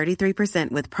saving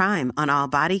 33% with Prime on all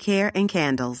body care and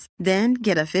candles. Then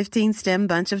get a 15-stem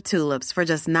bunch of tulips for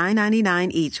just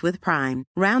 $9.99 each with Prime.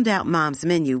 Round out Mom's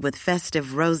menu with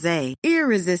festive rosé,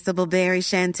 irresistible berry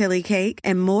chantilly cake,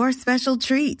 and more special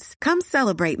treats. Come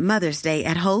celebrate Mother's Day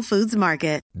at Whole Foods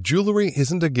Market. Jewelry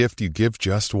isn't a gift you give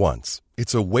just once.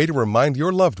 It's a way to remind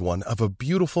your loved one of a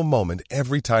beautiful moment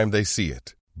every time they see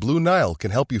it. Blue Nile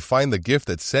can help you find the gift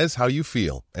that says how you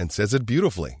feel and says it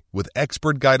beautifully, with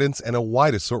expert guidance and a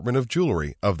wide assortment of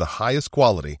jewelry of the highest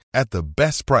quality at the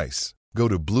best price. Go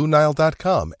to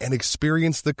BlueNile.com and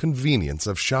experience the convenience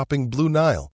of shopping Blue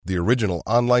Nile, the original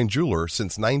online jeweler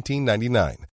since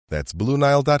 1999. That's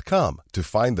BlueNile.com to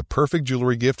find the perfect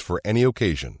jewelry gift for any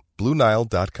occasion.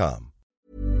 BlueNile.com.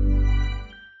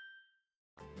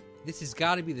 this has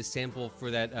got to be the sample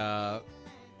for that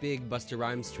big Busta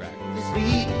Rhymes track.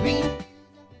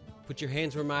 Put your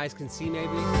hands where my eyes can see, maybe?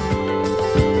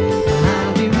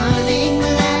 I'll be running,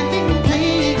 laughing,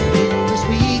 playing in the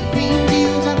sweet green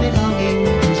fields of belonging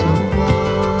to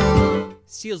someone.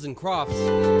 Seals and Crofts.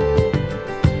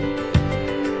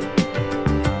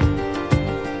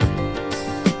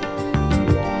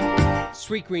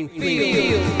 Sweet Green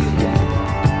Fields.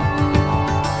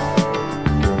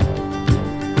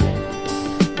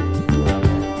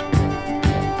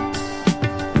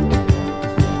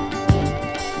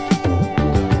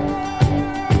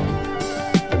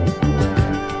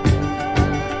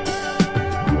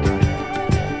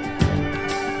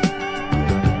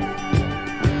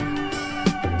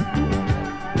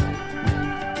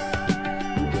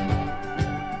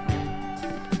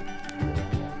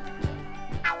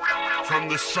 From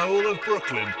the soul of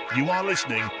Brooklyn, you are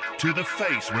listening to The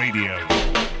Face Radio.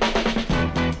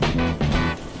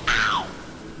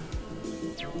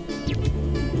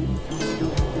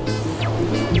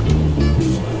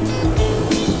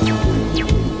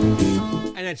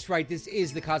 And that's right, this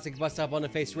is the Cosmic Bus Stop on The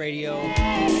Face Radio.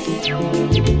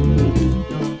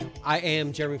 I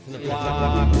am Jeremy from the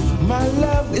block. My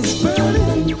love is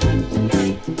burning,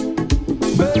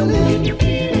 burning,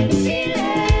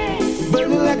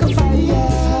 burning like a fire,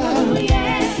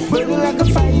 burning like a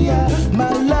fire.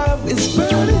 My love is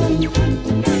burning,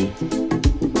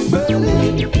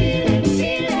 burning,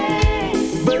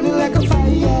 burning like a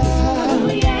fire,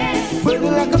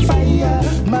 burning like a fire.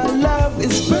 My love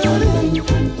is burning,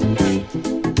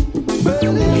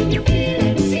 burning,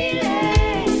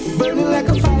 burning like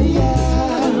a fire,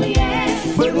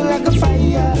 burning like a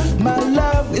fire. My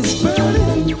love is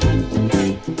burning,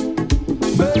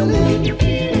 burning,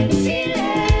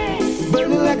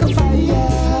 burning like a fire,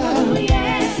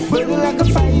 burning like a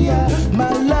fire.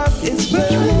 My love is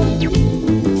burning.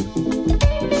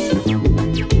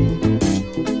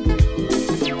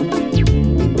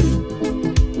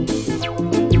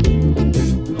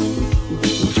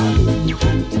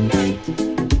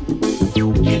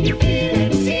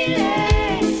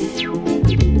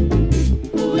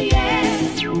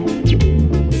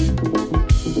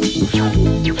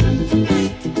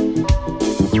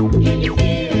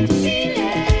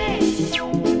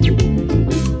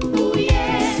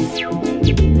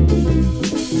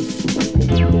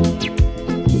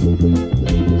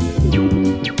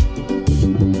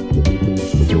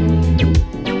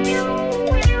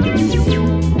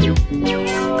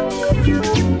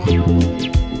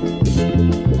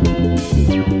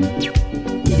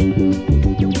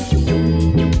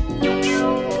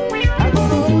 I'm gonna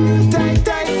hold you tight,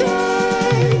 tight,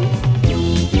 tight.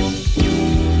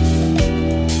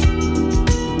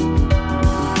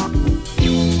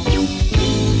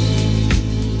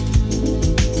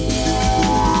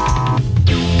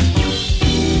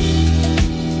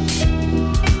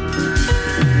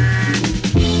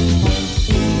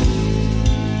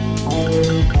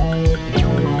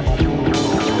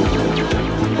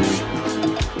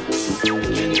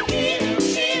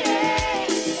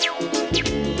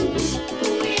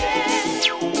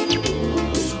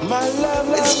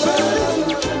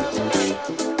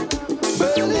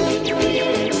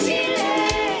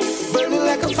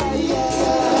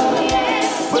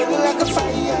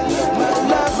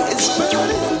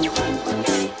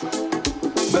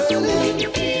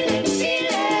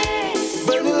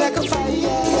 Burning like a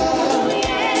fire.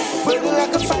 Burning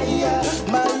like a fire.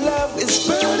 My love is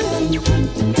burning.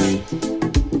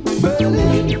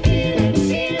 Burning.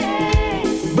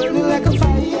 Burning like a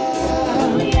fire.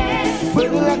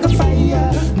 Burning like a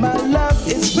fire. My love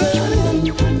is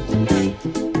burning.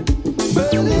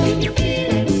 Burning.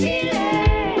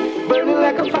 Burning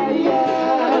like a fire.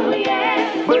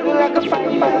 Burning like a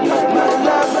fire. My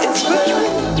love is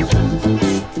burning.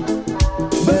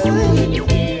 Burning.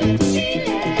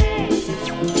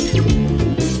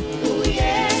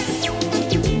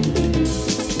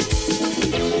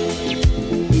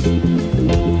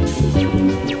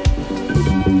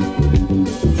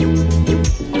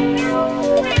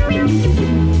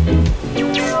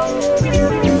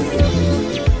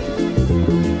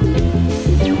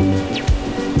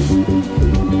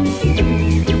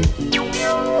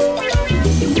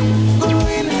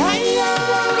 Going higher.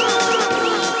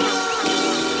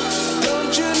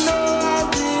 Don't you know I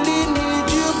really need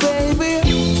you, baby?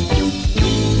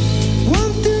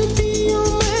 Want to be your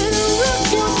man and rock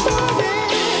your body.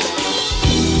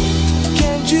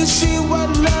 Can't you see what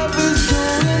love is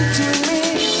doing to me?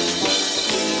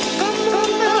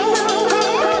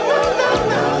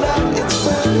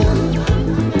 Love is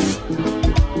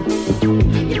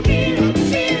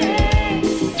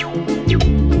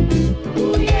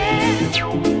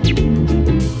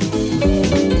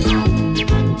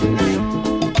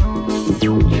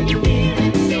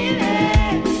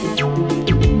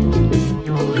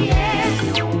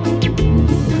burning.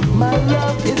 My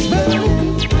love is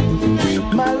burning.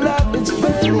 My love is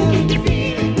burning.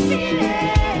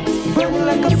 Burning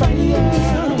like a fire.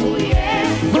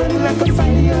 Burning like a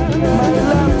fire. My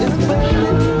love is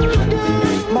burning.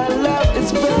 My love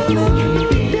is burning.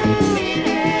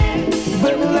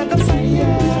 Burning like a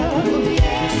fire.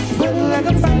 Burning like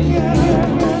a fire.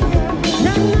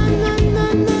 Na na na na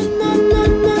na na na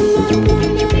na na.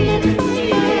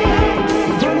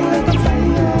 Burning like a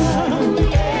fire.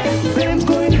 Flames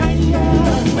going higher.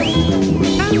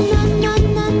 Na na na na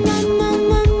na na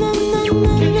na na na na.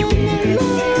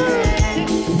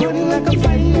 Burning like a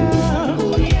fire.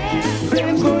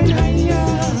 Flames going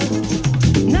higher.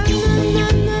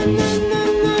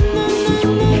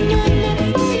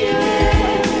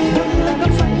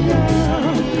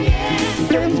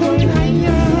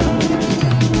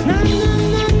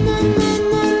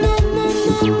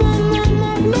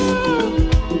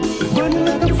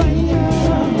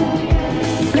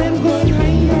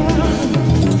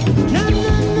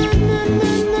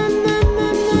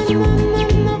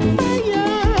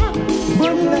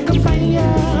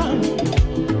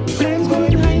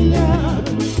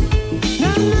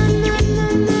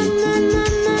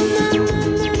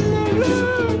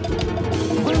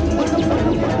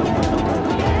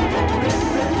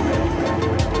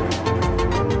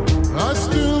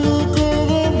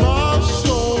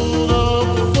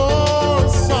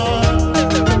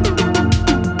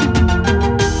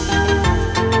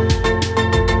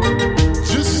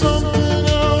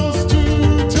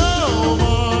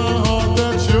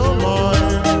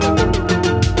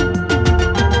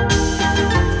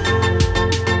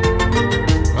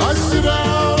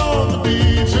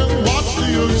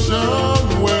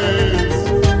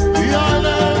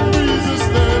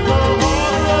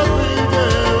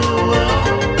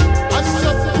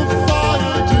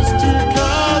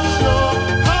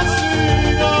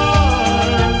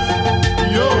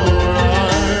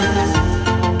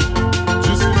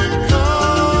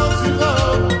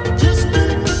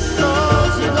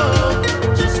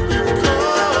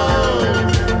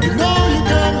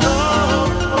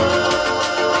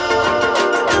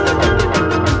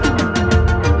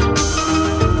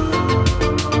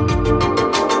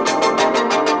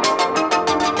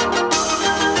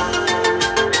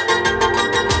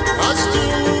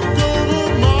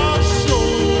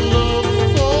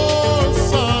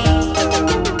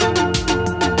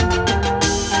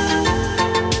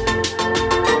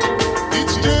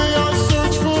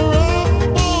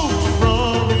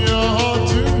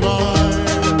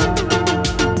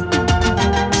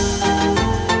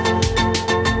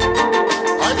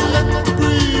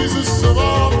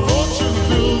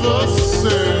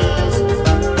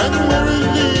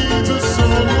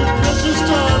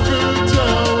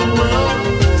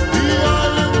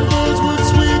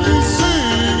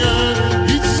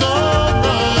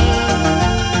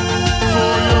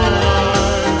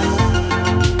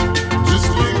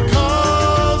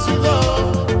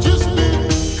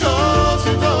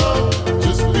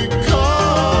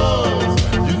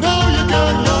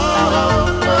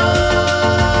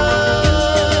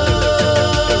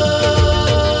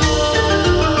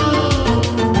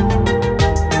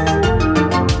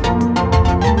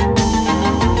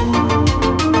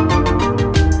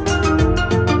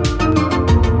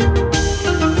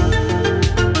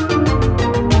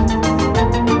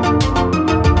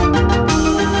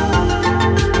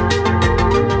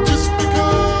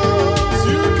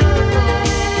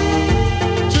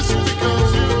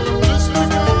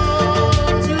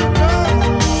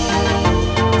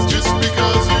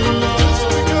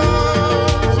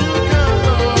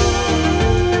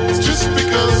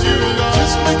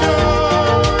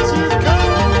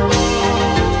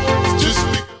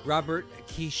 Robert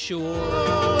Kishore,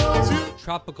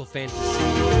 Tropical Fantasy.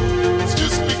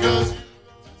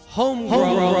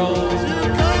 Homegrown.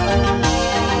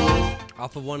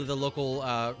 Off of one of the local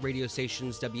radio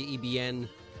stations, WEBN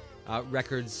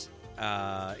Records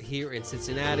here in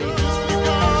Cincinnati.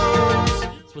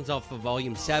 This one's off of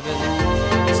Volume 7.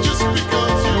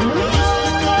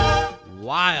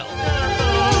 Wild.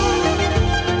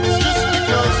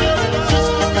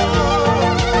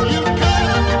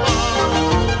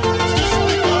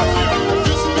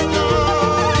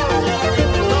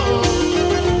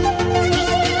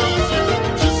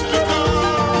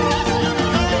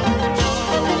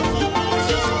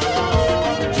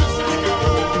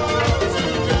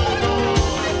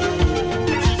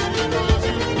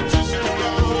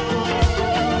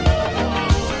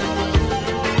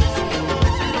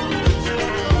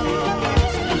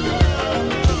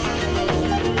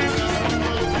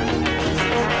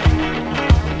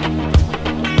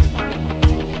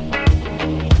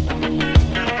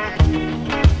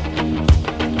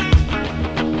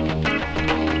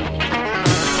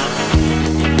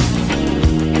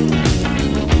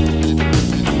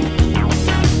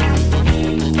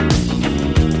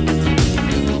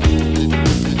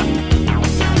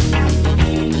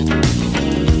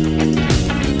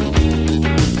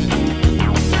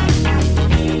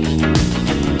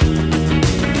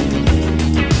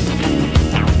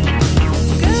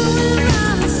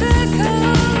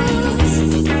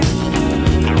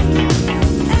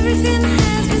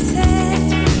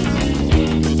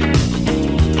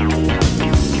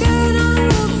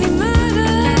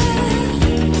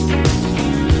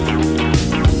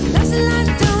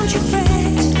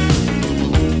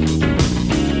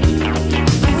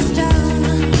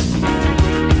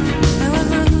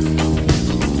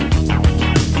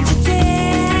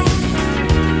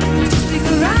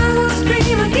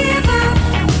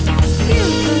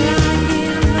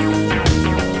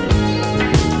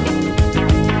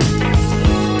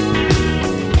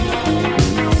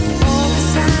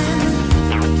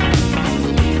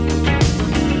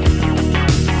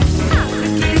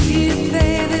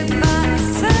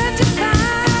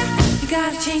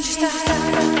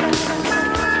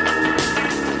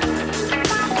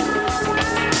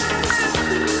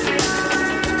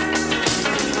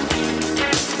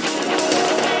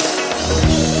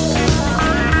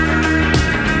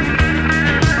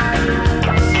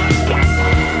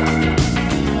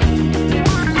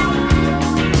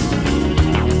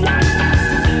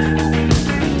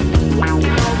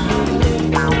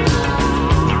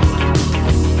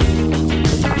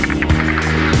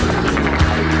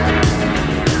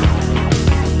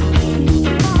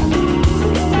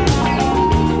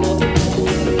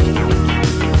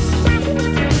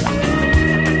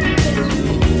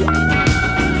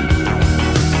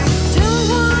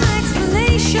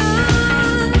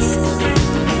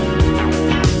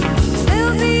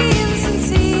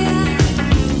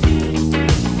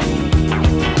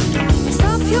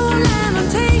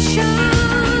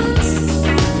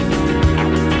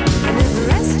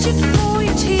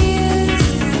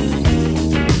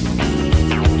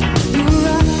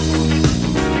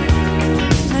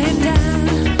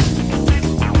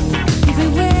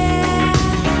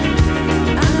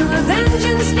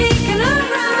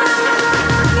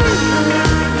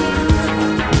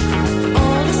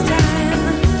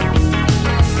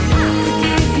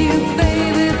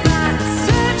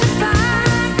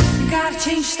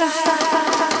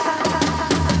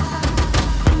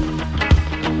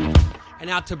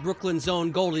 Out to Brooklyn's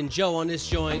own Golden Joe on this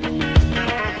joint.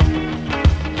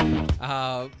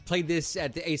 Played this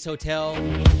at the Ace Hotel.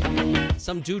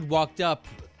 Some dude walked up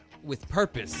with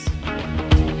purpose.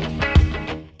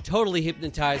 Totally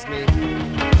hypnotized me.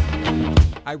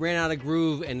 I ran out of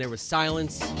groove and there was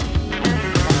silence.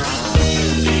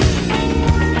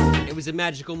 It was a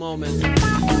magical moment.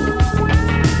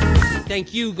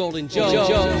 Thank you, Golden Joe.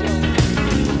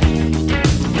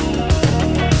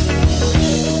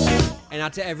 And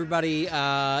out to everybody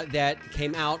that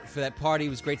came out for that party. It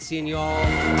was great seeing you all.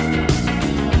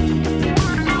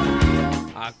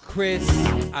 Chris,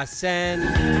 Asen,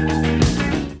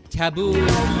 Taboo,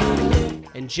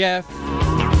 and Jeff.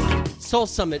 Soul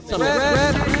Summit.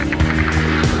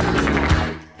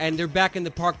 And they're back in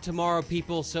the park tomorrow,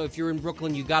 people. So if you're in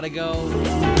Brooklyn, you gotta go.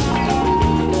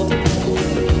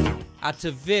 Out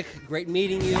to Vic, great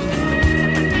meeting you.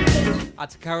 Out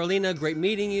to Carolina, great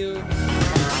meeting you.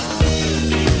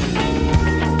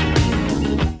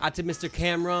 Out to Mr.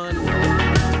 Cameron.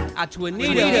 Out to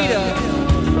Anita.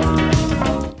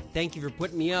 Thank you for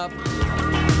putting me up.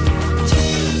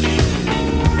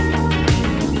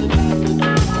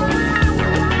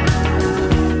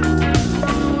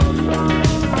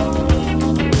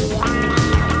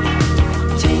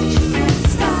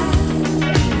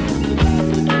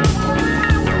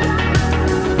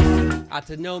 Out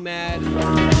to Nomad.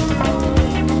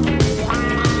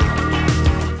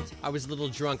 I was a little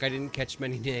drunk. I didn't catch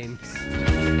many names.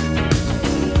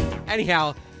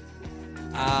 Anyhow,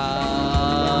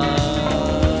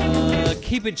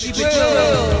 keep it chill.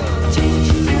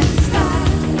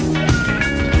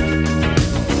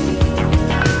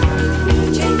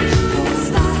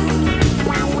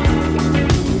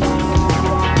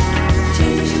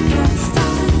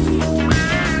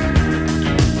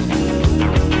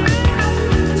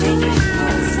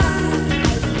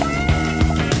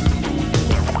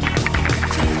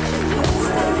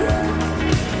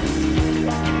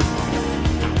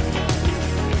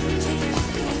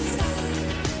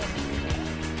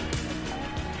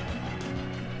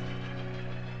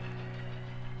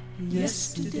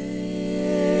 Yesterday,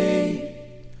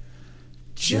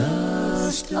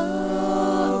 just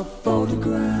a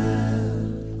photograph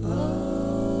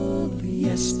of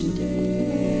yesterday,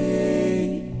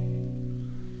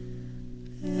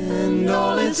 and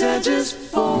all its edges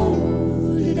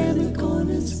folded and the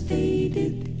corners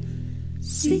faded,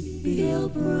 sepia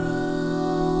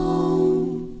brown,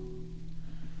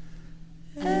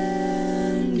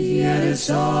 and yet it's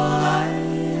all I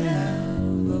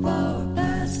have of our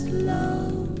past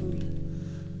love,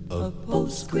 a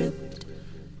postscript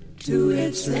to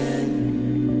its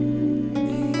ending.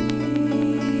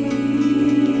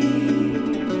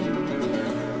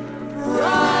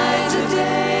 Brighter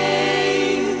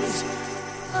days,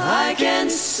 I can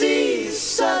see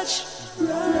such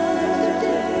brighter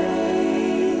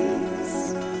days,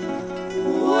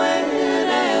 when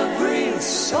every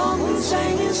song we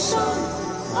sang is sung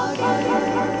again.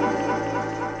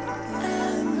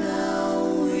 And now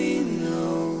we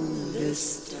know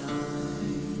this time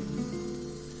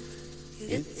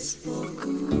it's for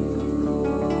good.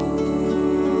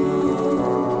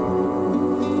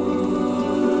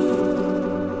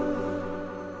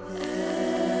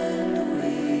 And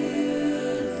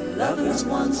we're lovers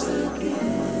once again.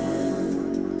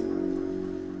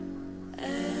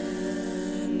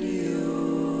 And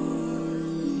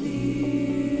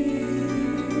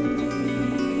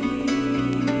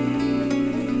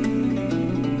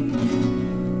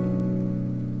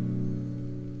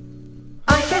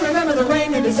I can remember the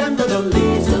rain in December, the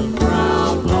leaves of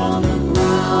brown on the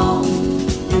ground.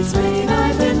 In Spain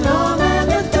I've been known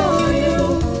and adore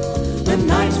you. The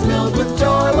nights filled with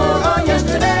joy were our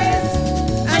yesterdays,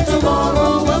 and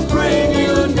tomorrow will bring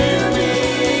you near me.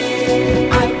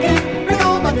 I can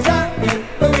recall my desire in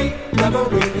the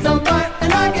reverie on fire,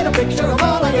 and I get a picture of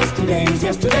all our yesterdays.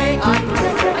 Yesterday I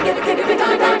get a kick every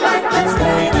time I let's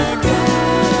play again.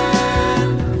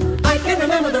 I can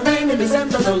remember the rain in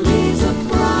December, the leaves of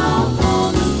brown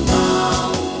on the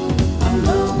ground. Our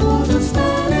love was a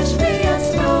Spanish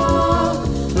fiesta.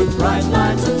 The bright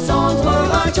lights and songs were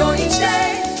our joy each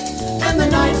day, and the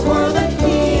nights were the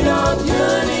heat of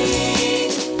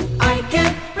yearning. I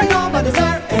can't recall my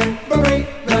desire, every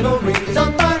revelry is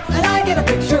on fire, and I get a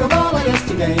picture of all our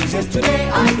yesterdays. Yesterday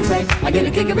I can say, I get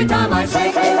a kick every time I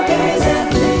say, gaze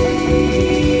at me.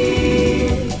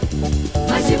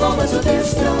 I see moments of their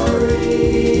story.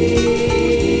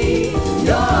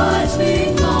 Your eyes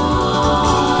being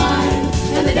mine,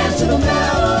 and they dance to the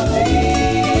melody,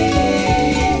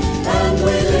 and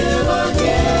we live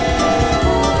again,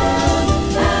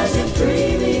 as if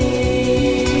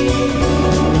dreaming.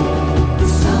 The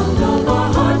sound of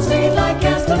our hearts beat like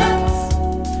castanets,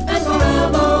 and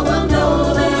forever we'll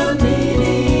know their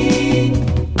meaning.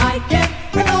 I can't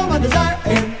recall my desire,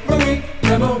 every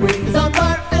memory is on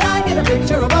fire, and I get a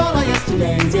picture of all our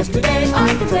yesterdays. Yesterday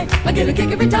I can say, I get a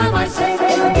kick every time I say,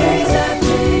 gaze at me.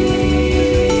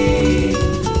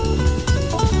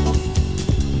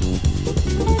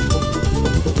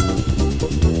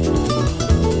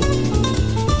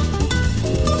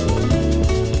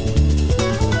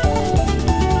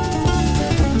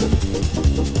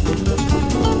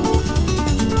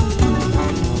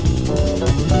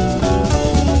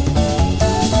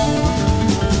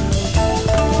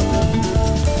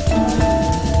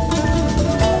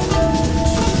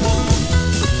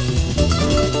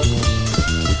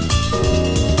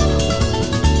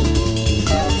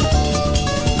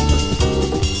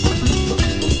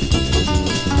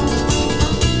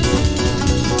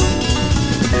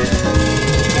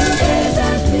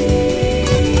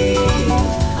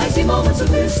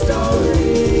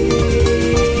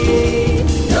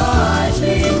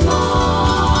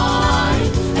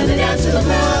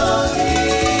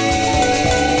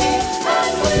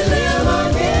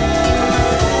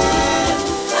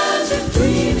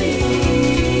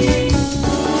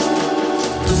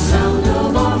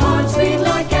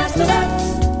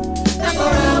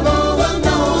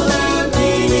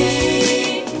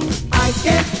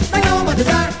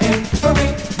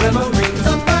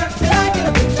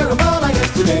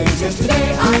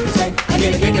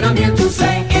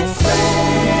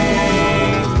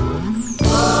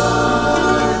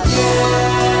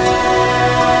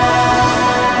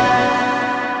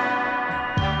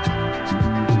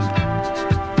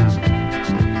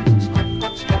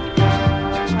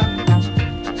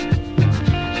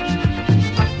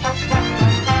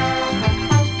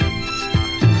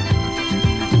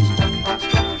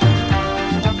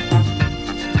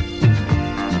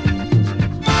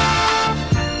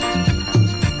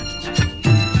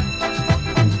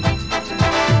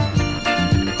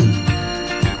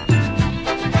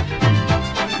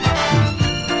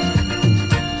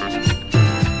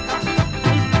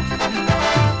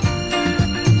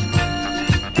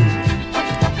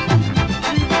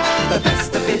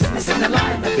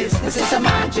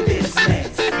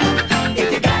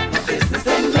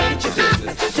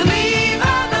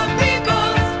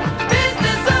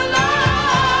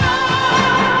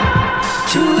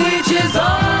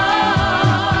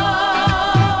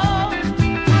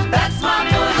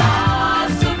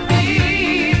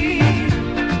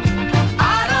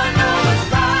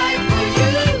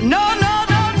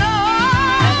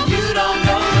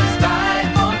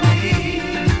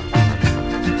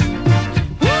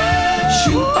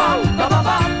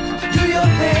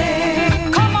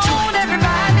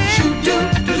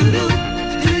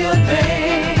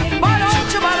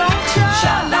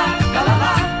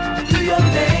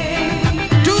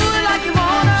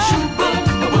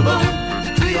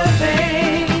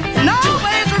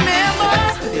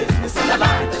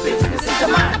 so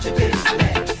mind your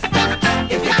business.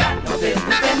 If you got no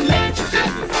business, then make it your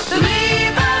business. To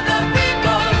leave other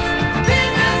people's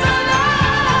business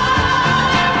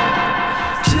alone.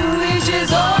 To each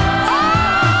his own.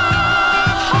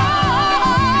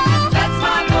 That's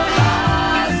my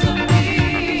philosophy.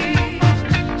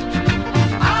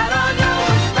 I don't know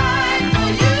what's right for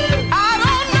you. I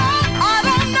don't know.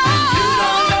 You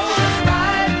don't know what's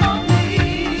right for me.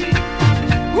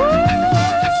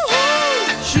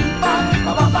 Shoot, bop,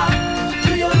 bop, bop, bop,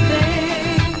 do your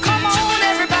thing. Come on,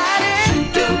 everybody. Shoot,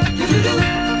 do, do, do, do,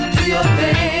 do your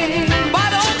thing. Why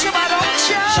don't you?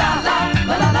 Sha, la,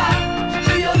 la, la, la,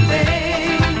 do your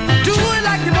thing. Do it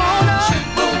like you wanna. Shoot,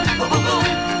 boom, boom, boom, boom,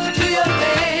 do your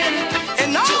thing. And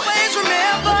always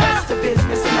remember, that's the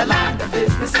business and the line of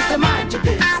business is to mind your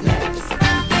business.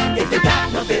 If you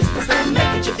got no business, then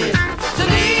make it your business. To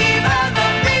leave other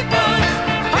people's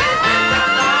business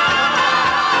alone.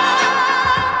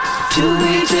 To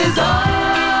each his own.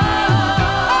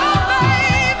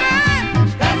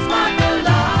 That's my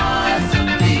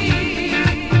philosophy.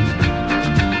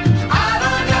 I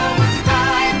don't know what's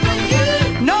right for you.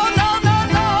 No.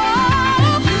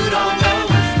 You don't know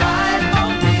what's right for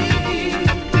me.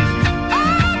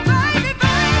 Oh,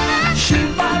 baby. Shoot,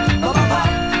 bop, bop, bop, bop,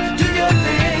 do your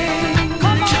thing.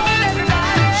 Come on,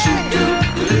 everybody. Shoot, do,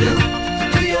 do, do, do,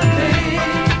 do your thing.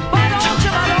 Why don't you?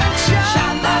 Sha,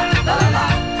 la, la, la, la,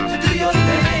 do your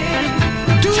thing.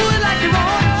 Do it like you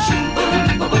want. Shoot, boom,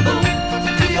 boom, boom, boom,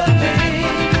 do your thing.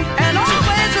 And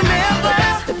always remember,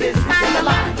 that's the business and the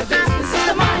line of business is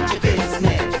to mind your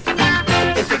business.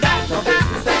 If you got no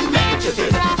business, then make it your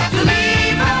business. To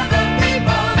leave other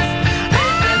people's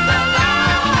business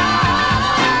alone.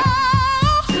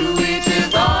 To each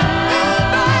his own.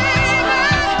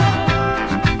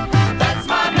 That's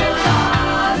my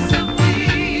philosophy.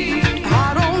 I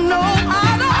don't know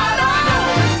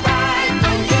what's right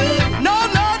for you. No.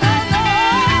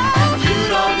 You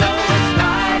don't know what's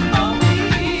right for me.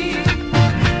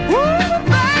 Woo,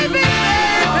 baby.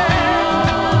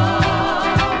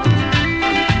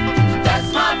 That's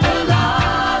my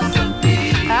philosophy.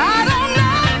 I don't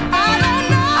know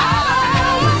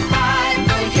what's right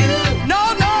for you. No.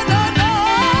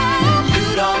 You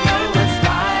don't know what's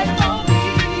right for me.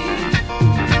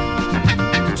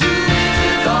 To each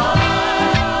his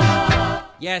own.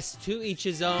 Yes, to each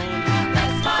his own.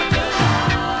 That's my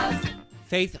philosophy.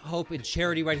 Faith, hope, and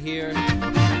charity right here.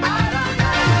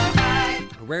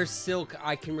 Rare Silk,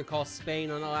 I Can Recall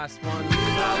Spain on the last one.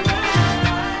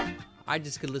 I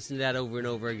just could listen to that over and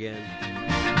over again.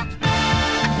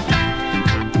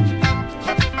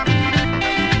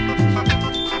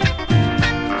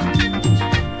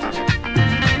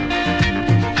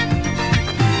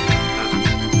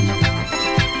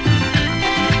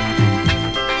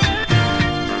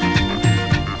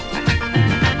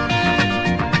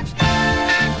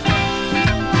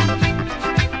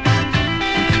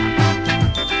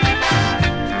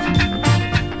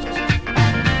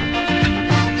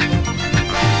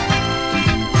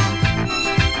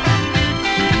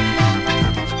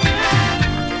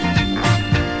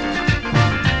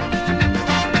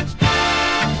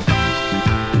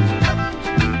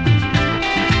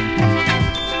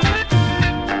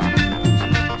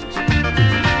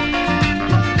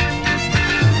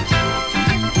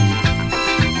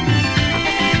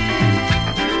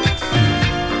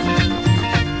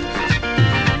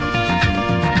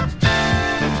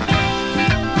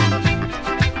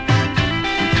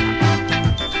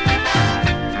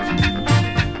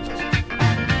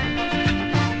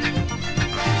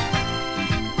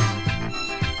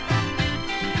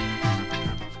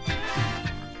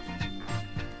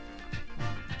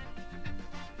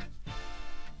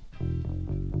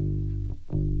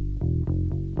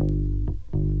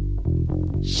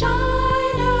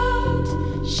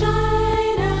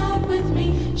 Shine out with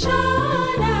me.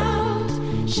 Shine out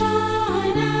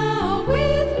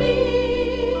with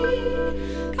me.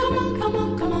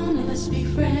 Come on, and let's be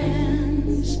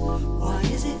friends. Why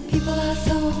is it people are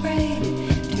so afraid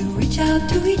to reach out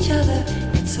to each other?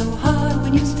 It's so hard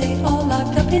when you stay all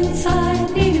locked up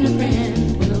inside, needing a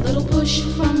friend. When a little push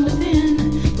from within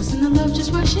will send the love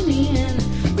just rushing in.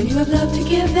 When you have love to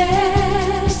give,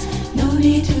 there's no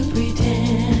need to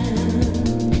pretend.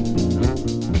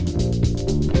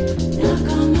 Knock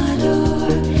on my door,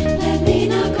 let me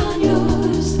knock on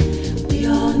yours. We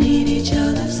all need each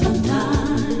other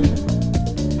sometime.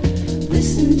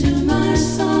 Listen to my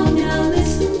song, now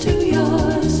listen to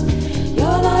yours.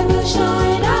 Your light will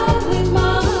shine out with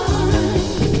mine.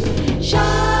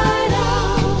 Shine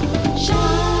out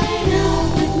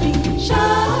with me.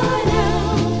 Shine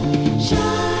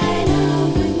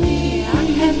out with me. I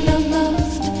have the love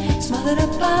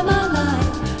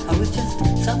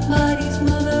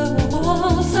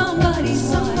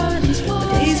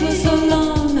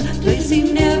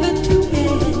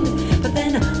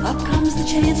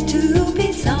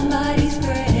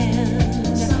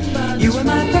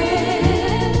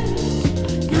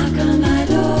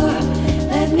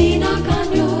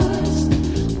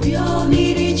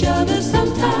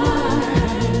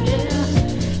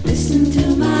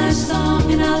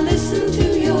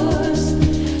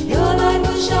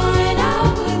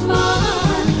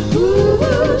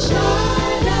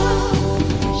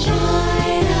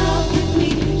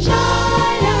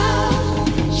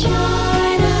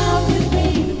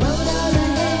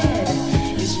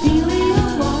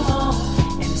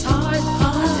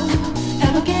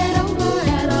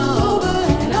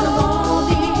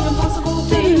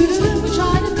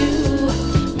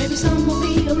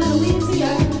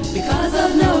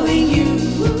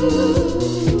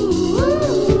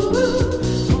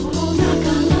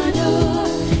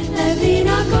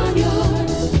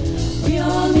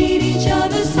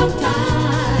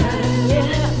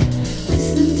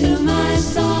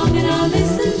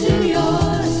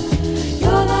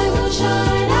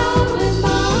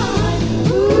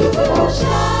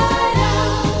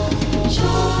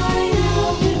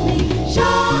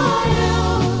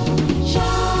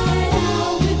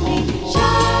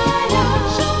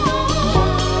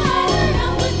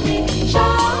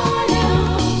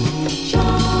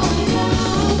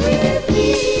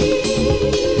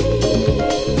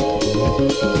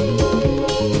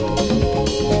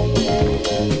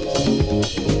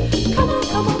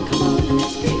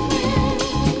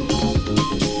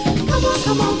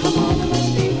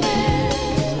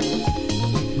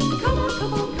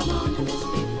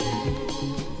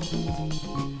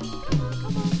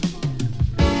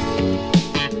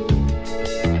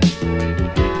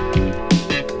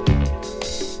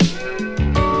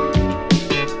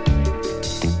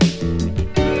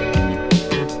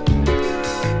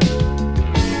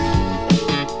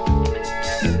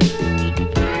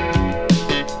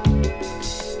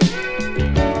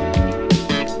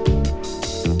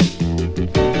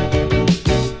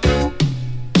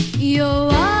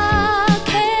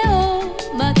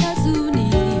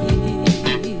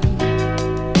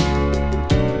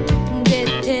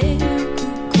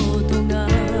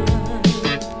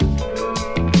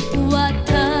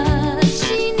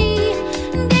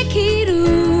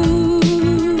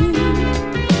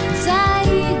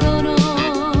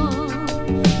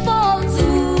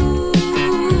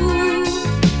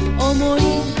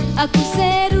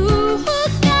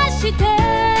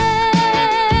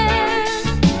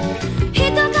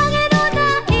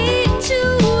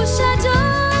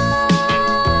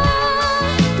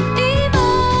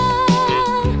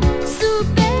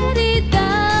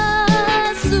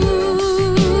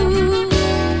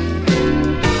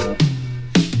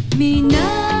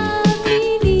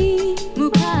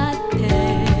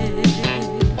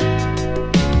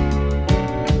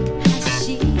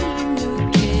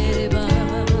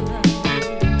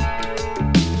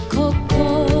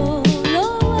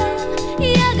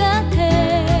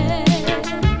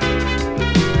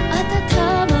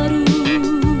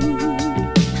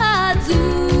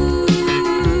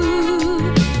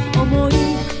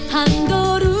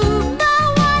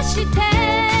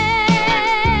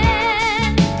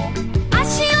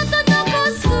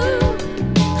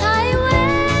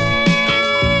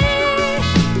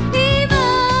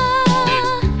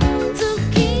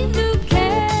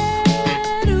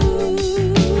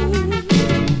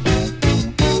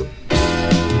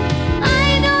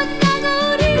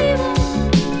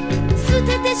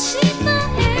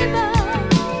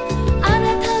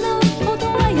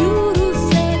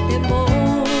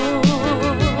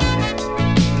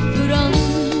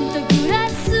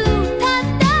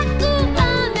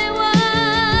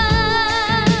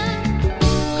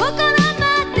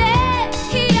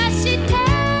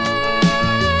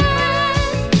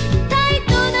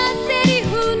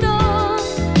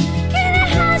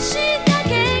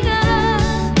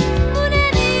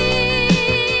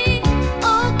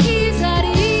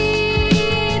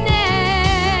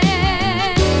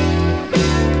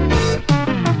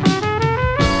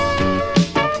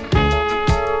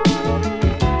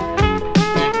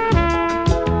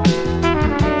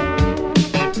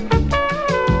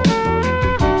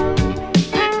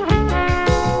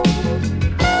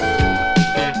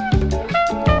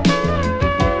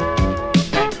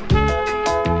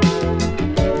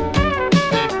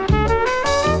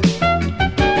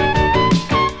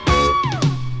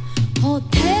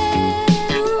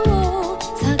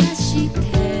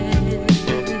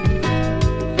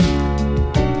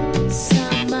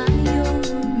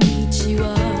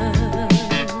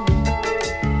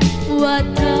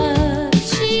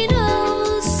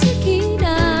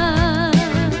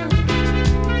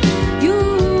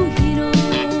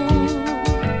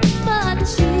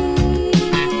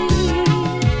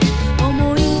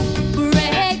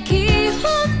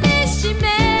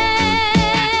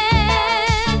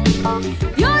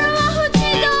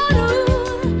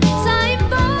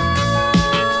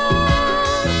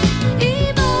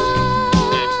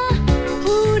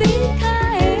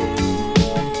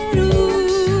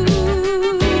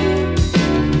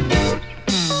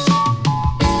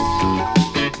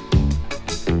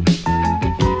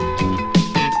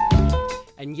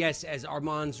yes, as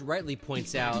Armand rightly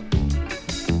points out,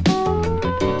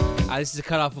 this is a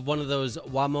cutoff of one of those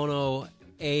Wamono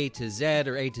A to Z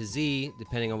or A to Z,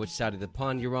 depending on which side of the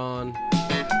pond you're on.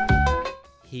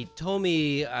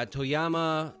 Hitomi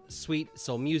Toyama, Sweet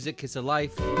Soul Music, Kiss of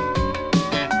Life. There's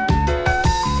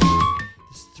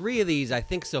 3 of these, I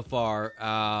think, so far,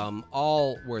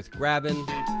 all worth grabbing.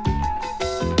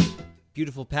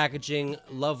 Beautiful packaging,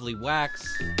 lovely wax.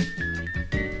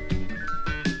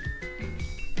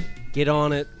 Get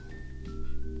on it.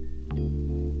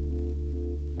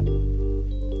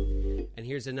 And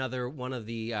here's another one of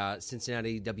the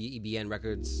Cincinnati WEBN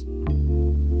records.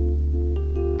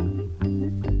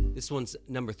 This one's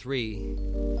number 3.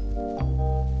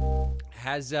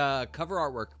 Has cover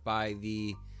artwork by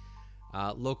the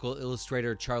local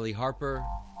illustrator Charlie Harper.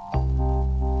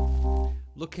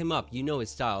 Look him up. You know his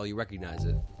style. You recognize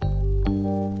it.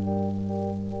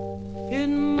 It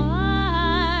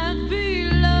might be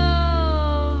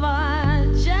love,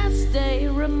 just a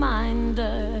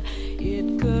reminder.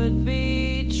 It could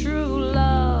be true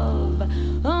love, or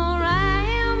I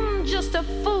am just a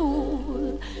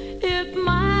fool. It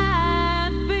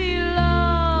might be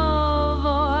love,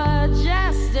 or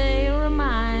just a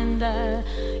reminder.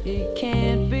 It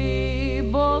can't be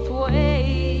both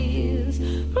ways.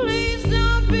 Please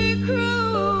don't be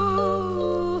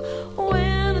cruel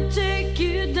when I take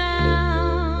you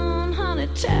down, honey.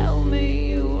 Tell me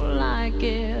you like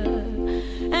it.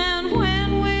 And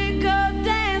when we go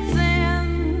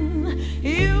dancing,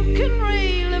 you can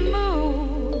really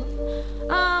move.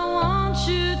 I want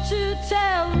you to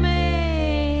tell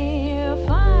me if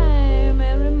I'm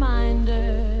a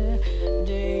reminder.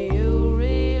 Do you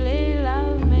really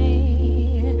love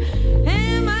me?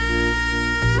 Am I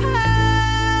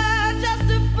just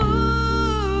a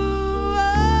fool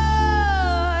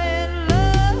in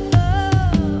love?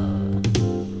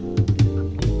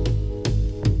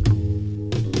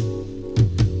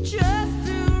 Just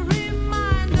a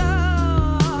reminder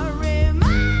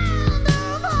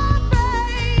of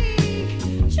heartbreak.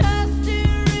 Just a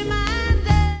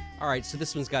reminder. All right, so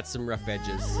this one's got some rough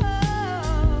edges.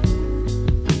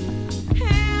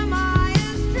 Am I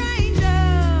a stranger?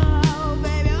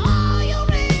 Baby, are you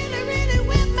really, really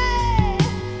with me?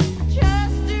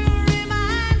 Just a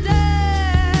reminder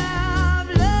of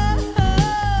love.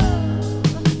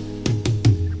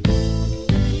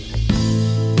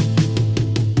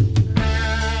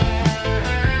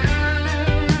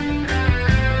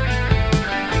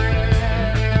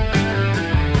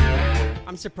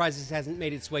 I'm surprised this hasn't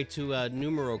made its way to a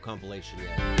Numero compilation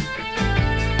yet.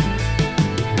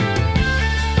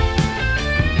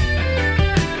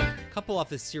 A couple off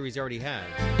this series already have.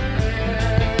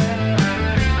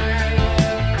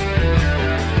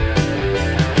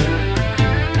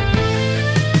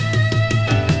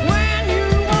 When you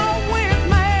are with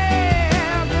me,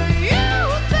 do you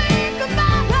think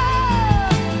about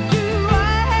love? Do I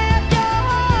have your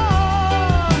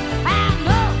heart? I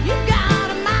know you got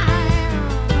a mind.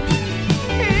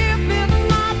 If it's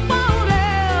not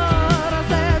folded, I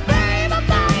said, baby,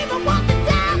 baby, what you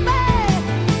tell me?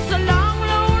 So long,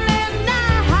 lonely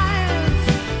nights,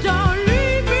 don't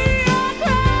leave me on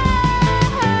cry.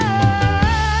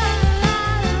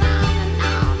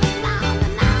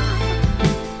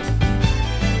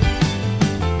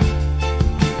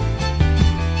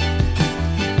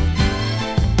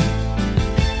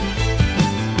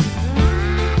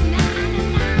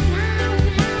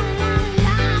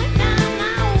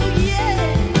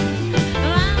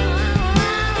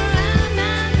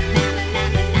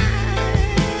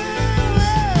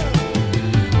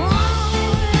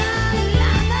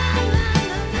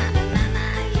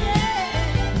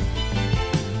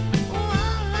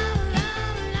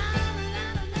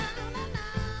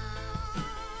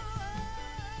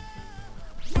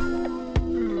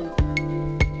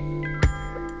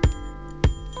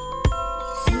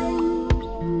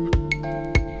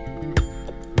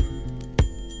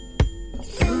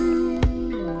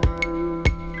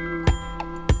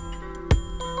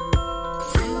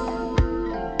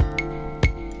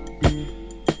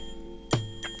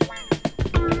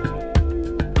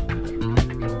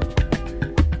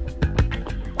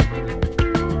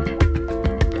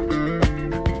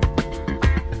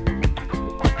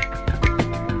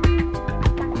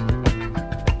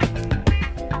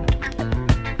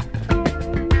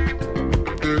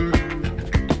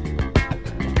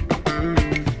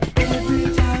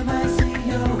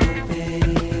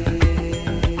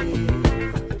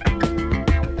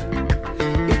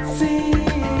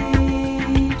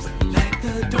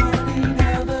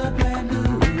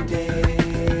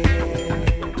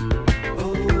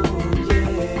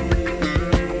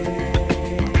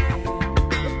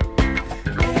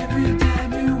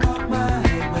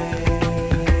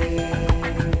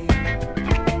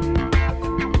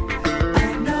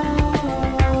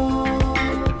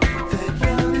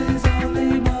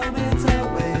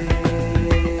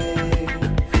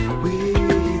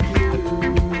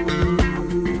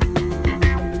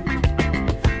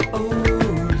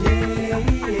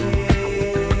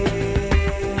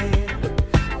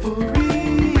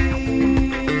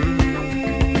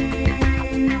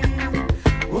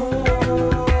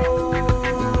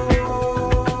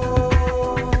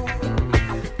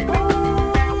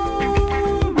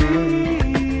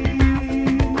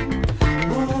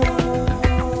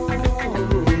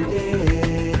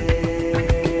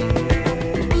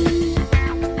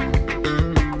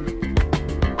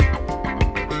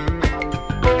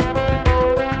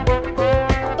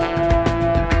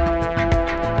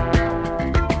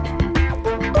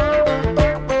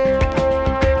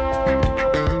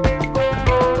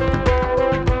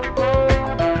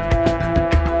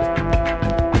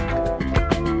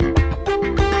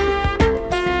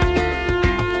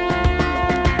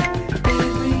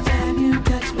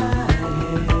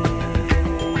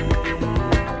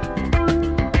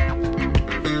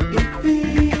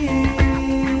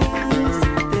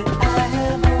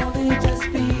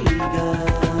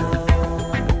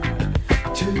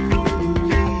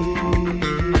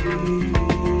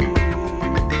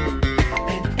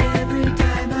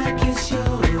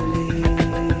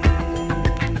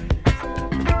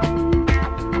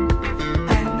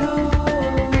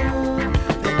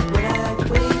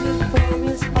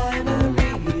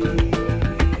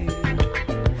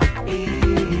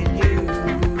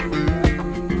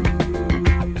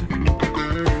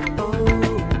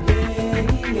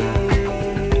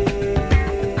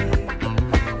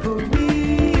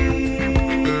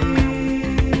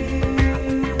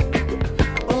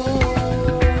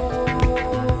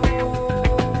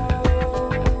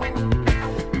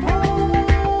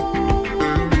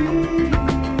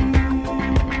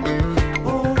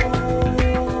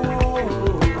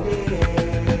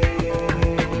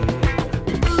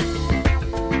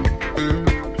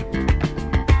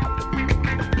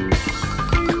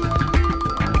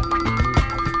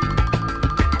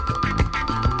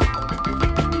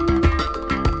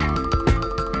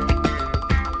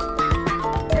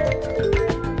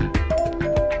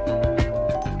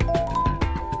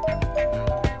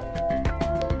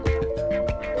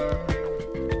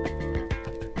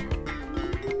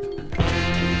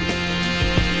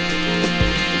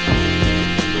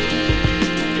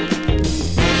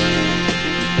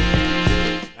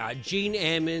 Gene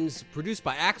Ammons, produced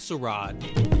by Axelrod.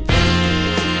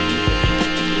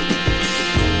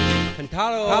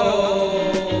 Cantado.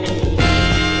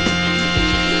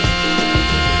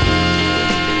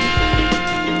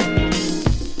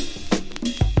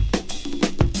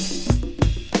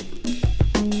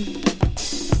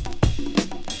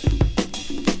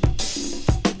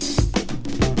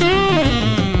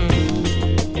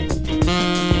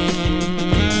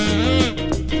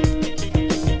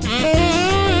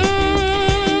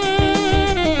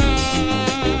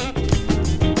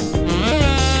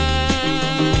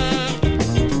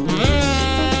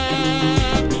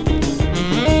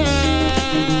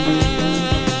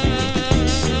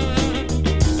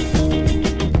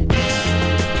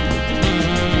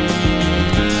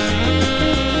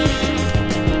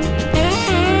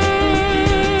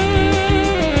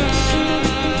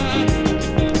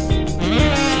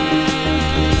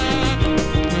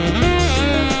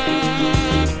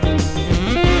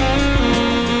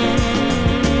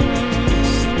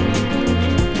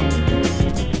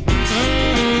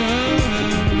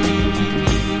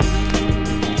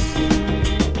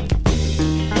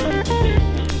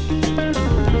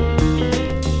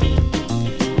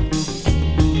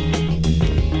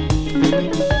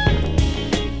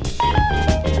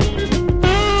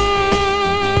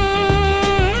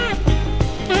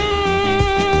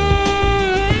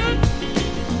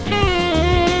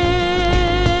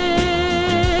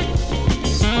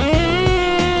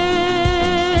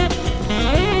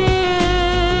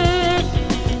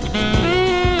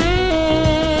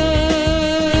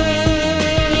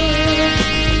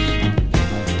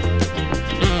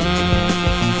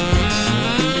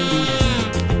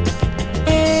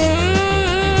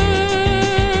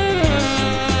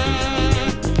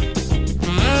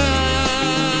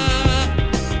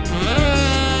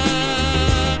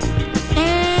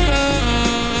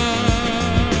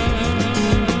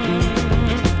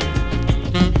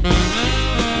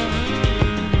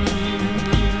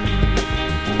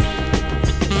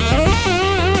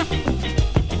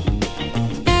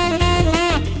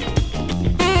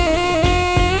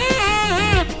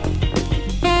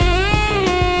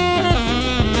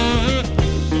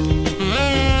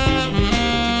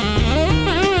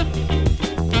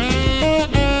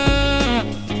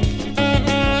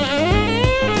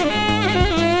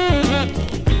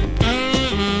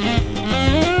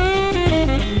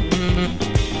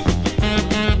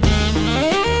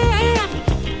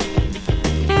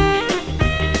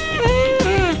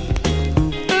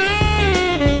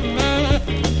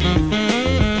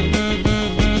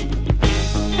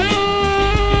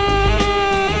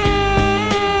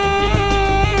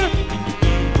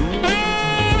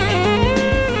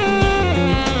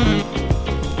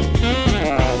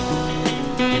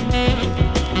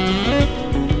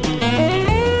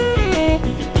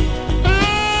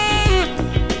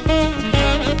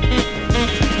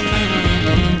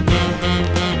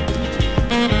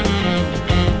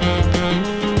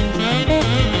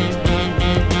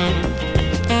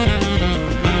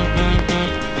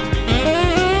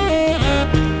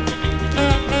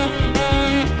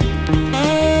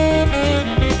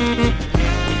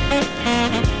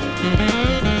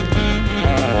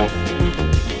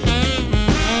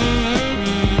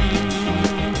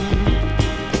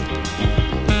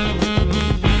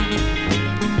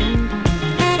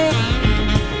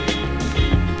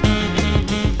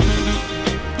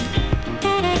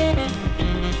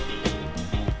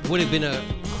 Would have been a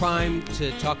crime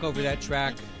to talk over that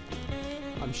track.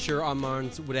 I'm sure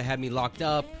Armand would have had me locked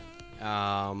up.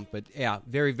 But yeah,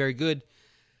 very, very good.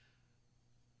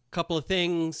 Couple of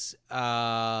things.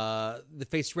 The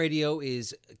Face Radio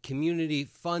is community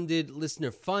funded,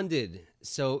 listener funded.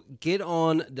 So get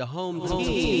on the home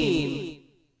team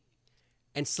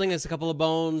and sling us a couple of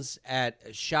bones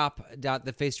at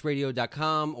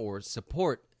shop.thefaceradio.com or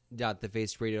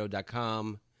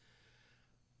support.thefaceradio.com.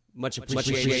 Much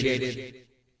appreciated.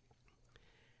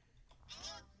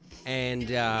 And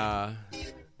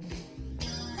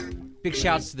big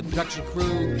shouts to the production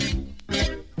crew.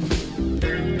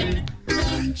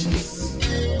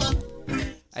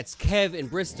 That's Kev in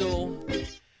Bristol,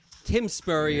 Tim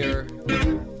Spurrier,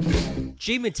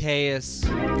 G. Mateus,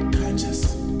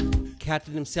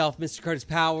 Captain himself, Mr. Curtis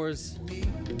Powers.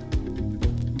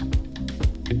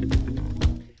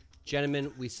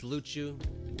 Gentlemen, we salute you.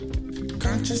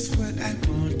 Conscious what I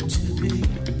want to be.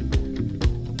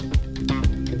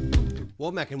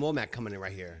 Womack and Womack coming in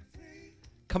right here.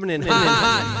 Coming in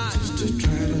hot. Just to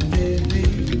try to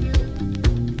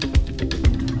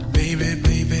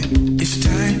baby, it's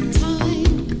time to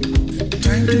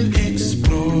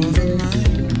explore the mind.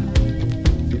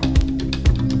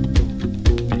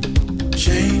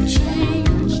 change,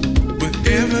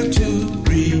 whatever to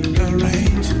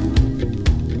rearrange.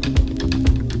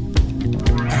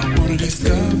 I wanna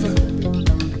discover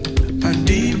my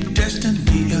deep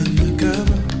destiny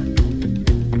undercover.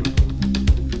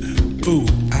 Ooh,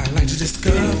 I like to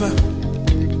discover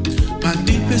my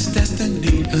deepest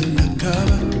destiny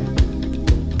undercover.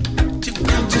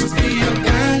 I'll just be a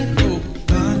guide, oh,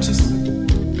 conscious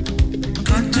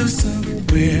of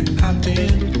where I've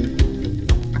been.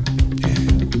 Yeah.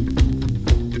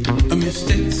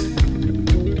 Mistakes,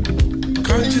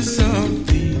 conscious of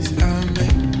these I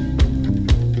made.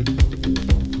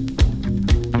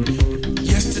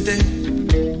 Yesterday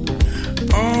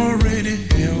already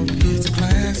held its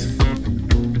class.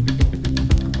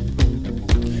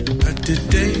 But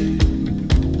today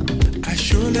I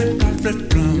surely profit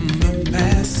from the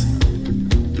past.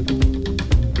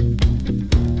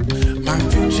 My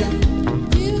future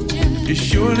is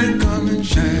surely coming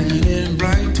shining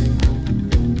bright.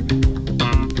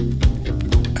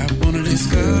 I wanna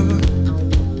discover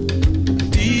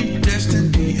deep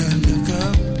destiny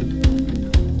undercover.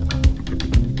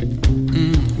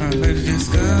 I like to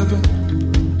discover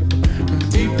my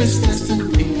deepest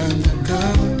destiny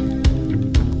undercover.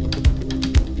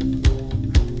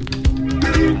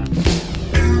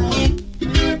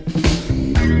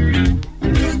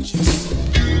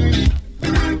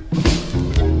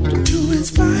 To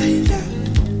inspire,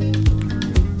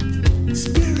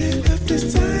 spirit of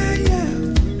desire,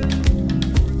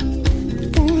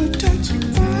 wanna touch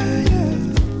fire,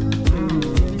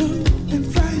 and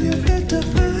fire lit the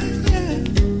fire.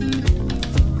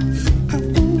 I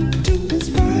want to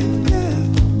inspire,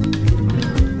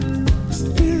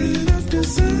 spirit of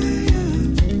desire.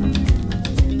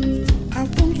 I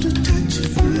want to touch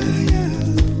fire,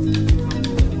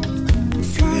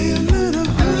 fly a little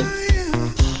higher.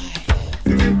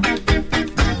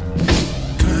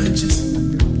 Conscious,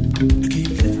 I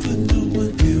can't live for no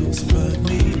one else but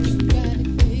me.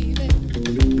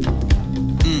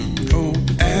 Old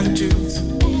attitudes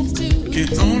get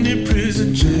only prison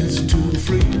chance to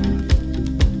free.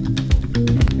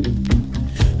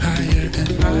 Higher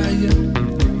and higher,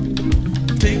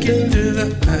 take it to the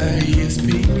highest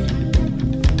peak.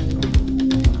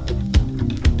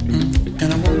 And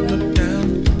I won't look down,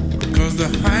 cause the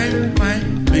height might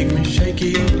make me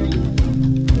shaky.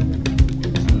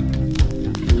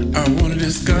 I wanna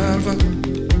discover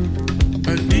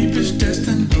my deepest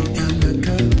destiny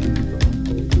undercover.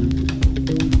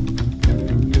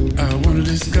 I wanna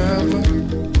discover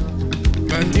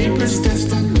my deepest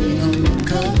destiny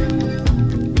undercover.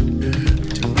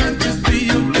 Can't just be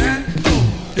your guy, oh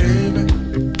baby.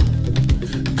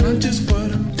 Can't just what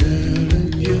I'm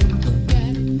telling you.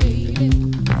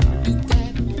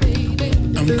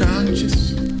 I'm conscious,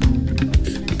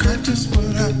 conscious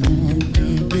what I want to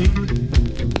be.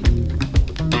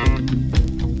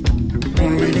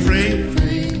 Wanna be free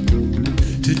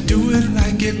to do it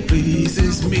like it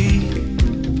pleases me.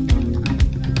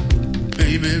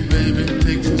 Baby, baby,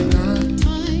 take some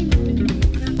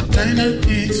time to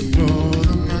explore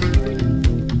the mind.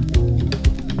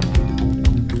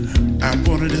 I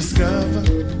wanna discover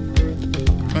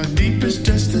my deepest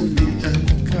destiny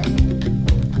undercover.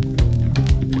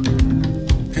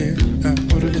 Yeah, I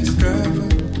wanna discover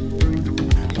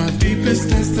my deepest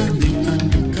destiny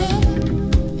undercover.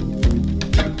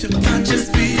 I'll just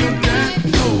be your guy,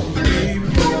 oh baby.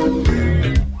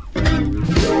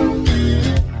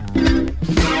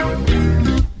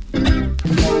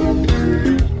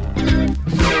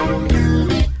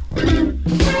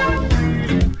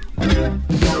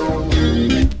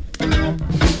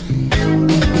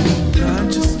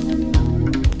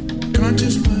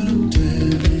 Conscious what I'm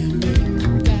telling you.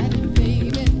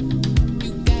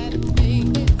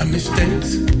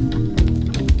 Mistakes,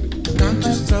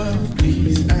 conscious of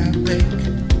these I make.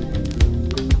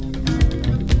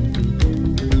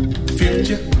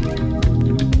 Future,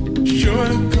 sure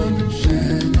to come and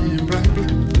shining bright.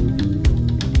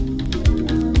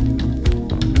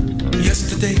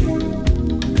 Yesterday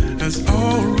has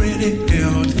already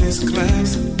held his class.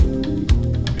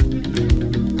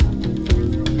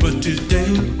 But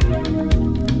today,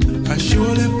 I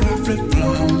surely profit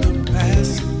from the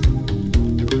past.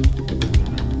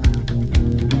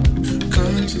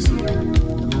 Conscious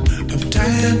of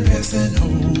time passing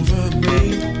over me.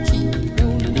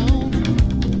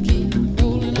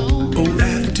 Old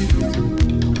attitudes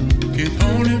get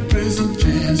only prison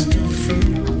chance to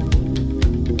free.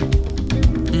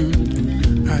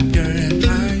 Higher and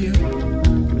higher,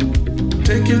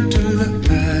 take it to the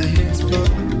highest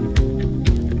peak.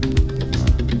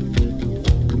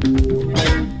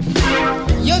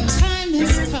 Your time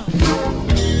has come.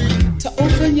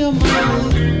 open your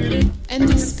mind and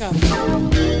discover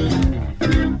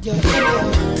your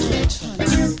inner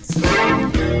conscience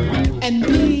and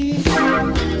be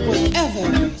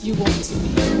whatever you want to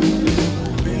be.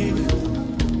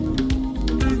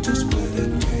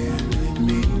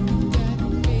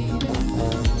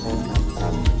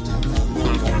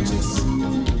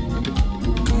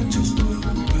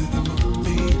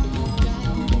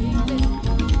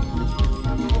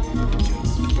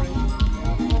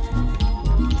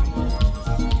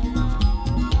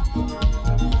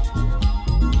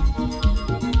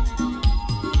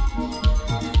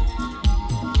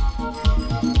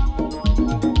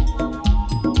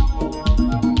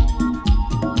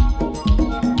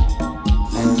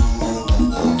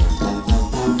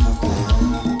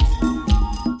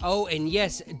 Oh, and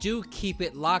yes, do keep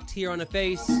it locked here on The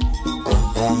Face,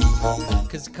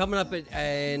 because coming up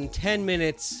in 10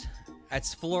 minutes, at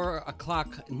 4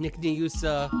 o'clock, Nick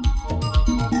Niusa.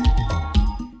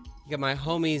 You got my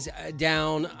homies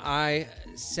down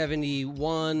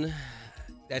I-71.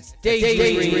 That's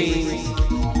Daydream.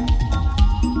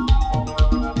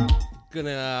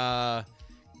 Gonna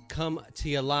come to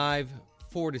you live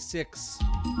 4 to 6.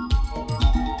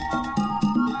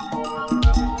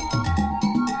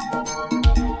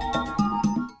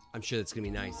 I'm sure that's going to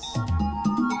be nice.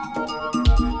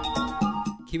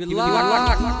 Keep it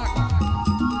locked.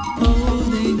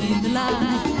 Holding in the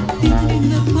light, in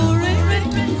the pouring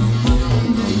rain,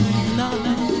 holding in the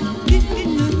light,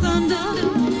 in the thunder,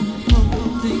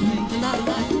 holding in the light,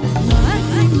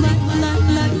 lightning, holding in the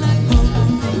light, lightning,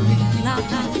 holding in the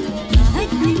light, lightning,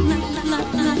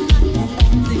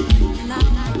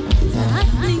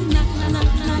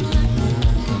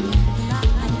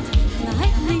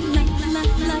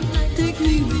 take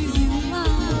me with you. I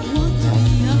want to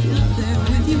be up there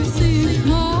with you, sing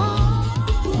more.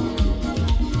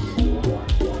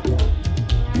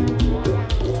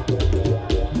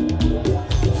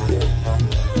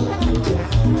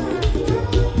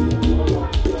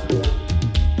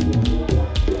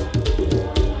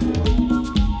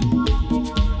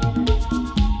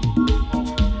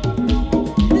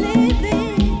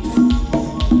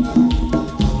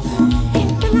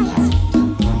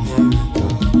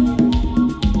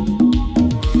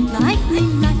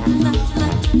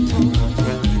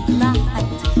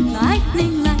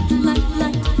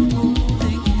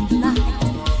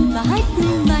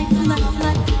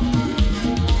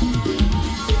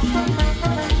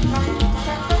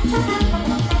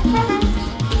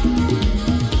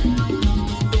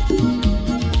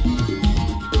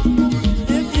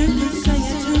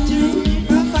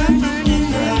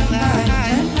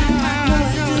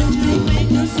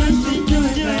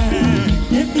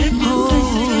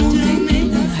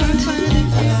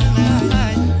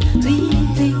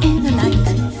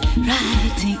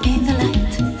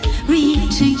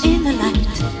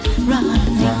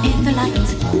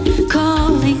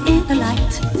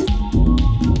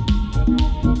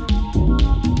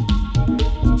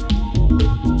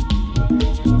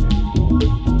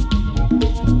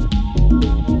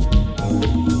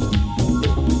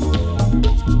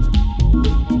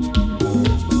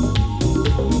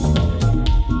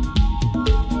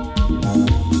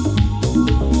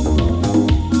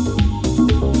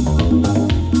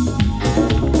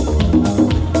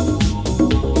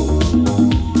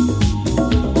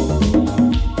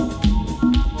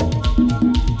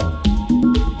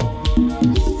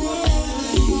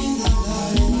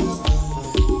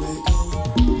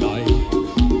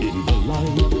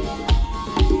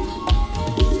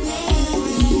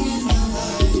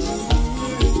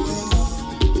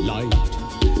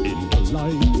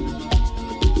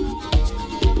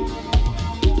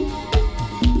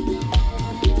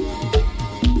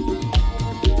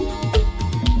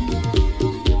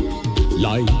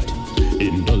 Light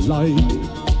in the light.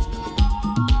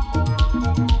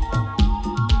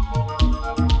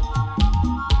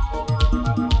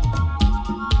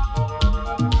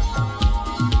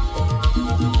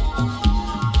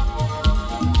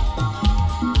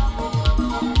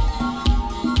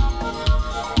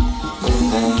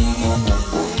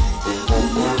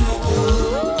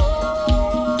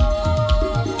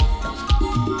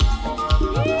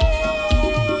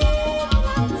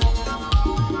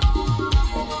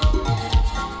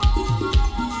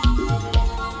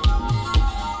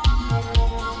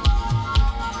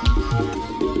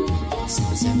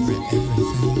 Since everything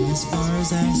as far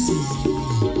as I see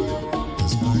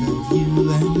is part of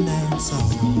you, and that's all.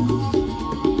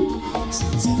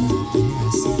 Since everything I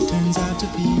see turns out to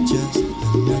be just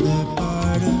another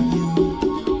part of you.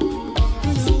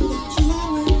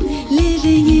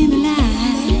 Living in the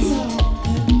light,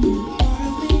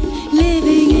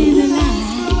 living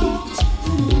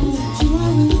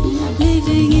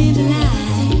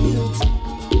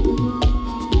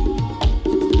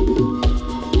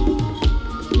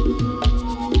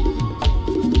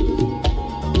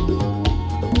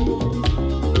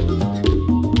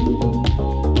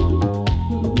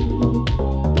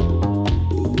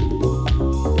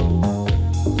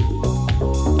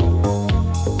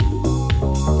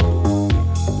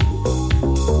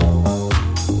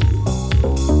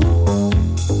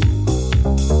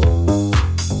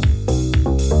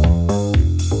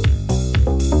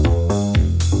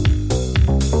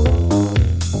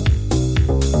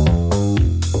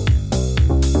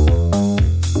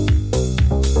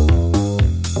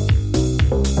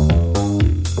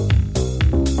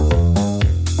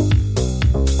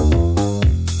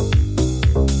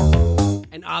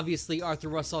Obviously, Arthur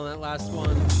Russell on that last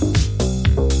one.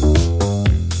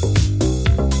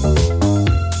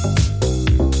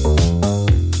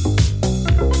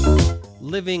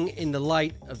 Living in the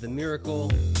Light of the Miracle.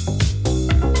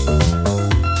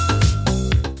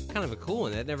 Kind of a cool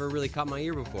one. That never really caught my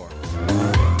ear before.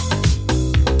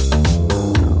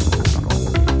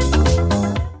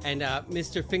 And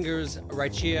Mr. Fingers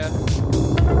Raichia.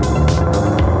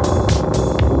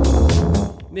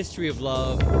 Mystery of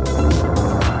Love.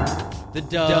 The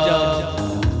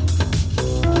Dove.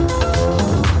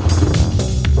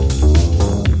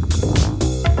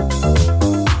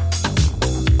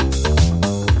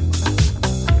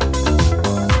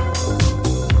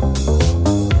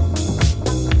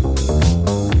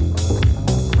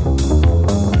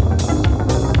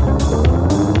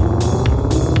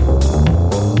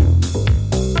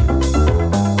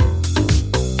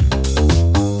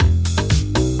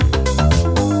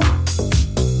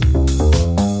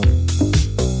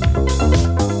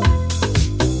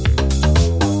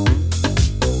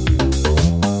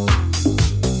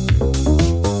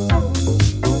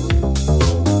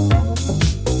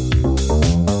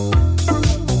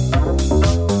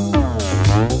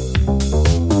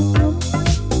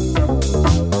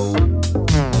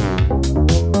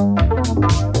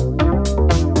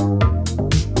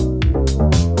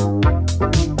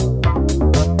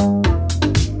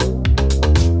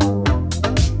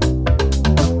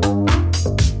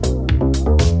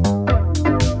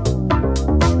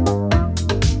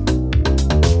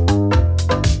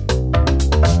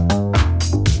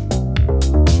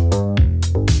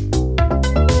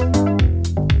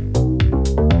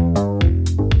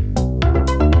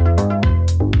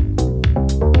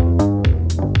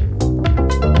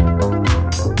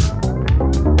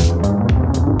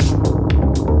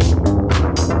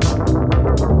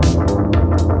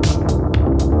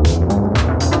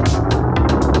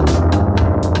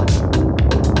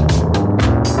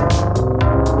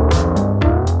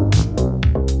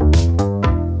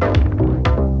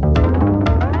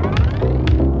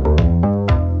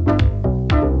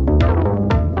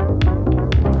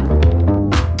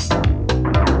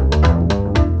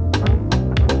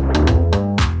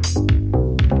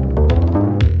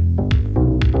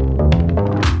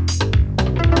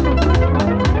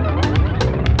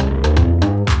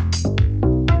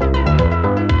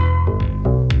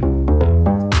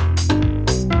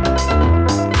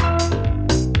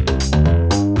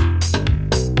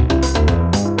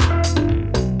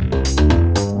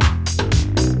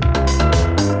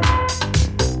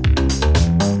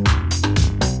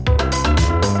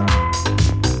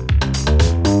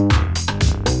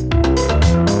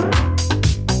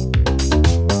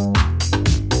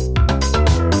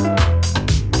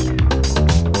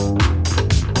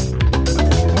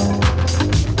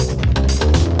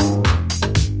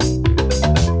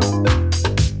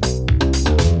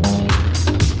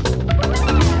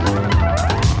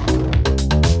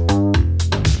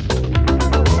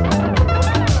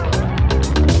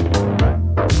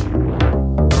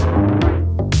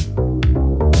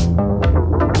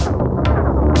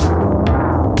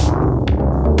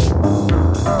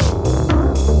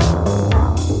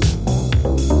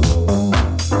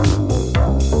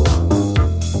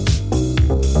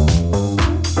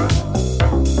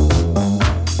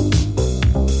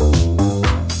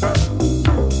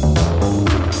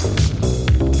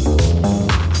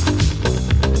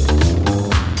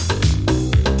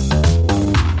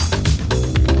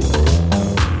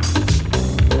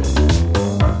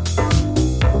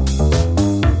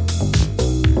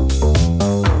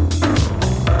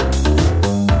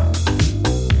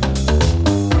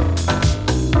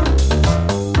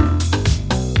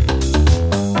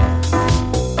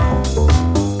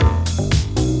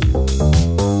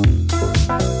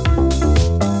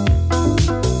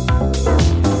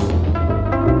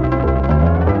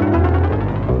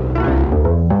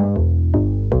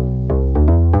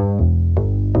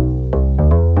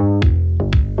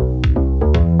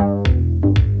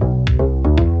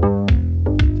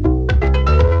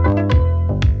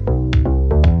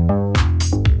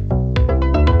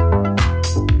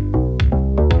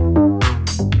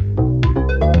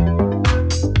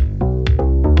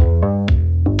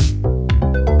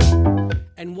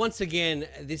 once again,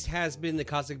 this has been the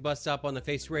Cosmic Bus Stop on the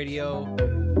Face Radio.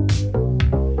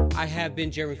 I have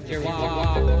been Jeremy.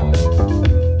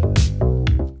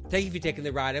 Thank you for taking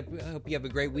the ride. I hope you have a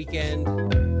great weekend.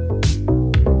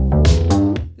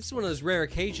 This is one of those rare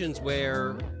occasions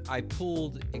where I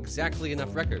pulled exactly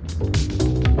enough records.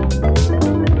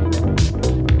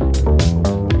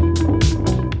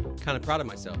 Kind of proud of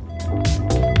myself.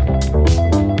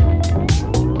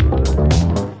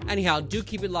 Anyhow, do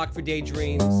keep it locked for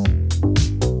Daydreams.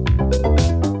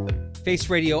 Face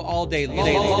Radio all day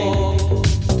long.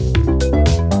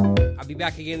 I'll be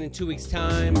back again in 2 weeks'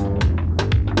 time.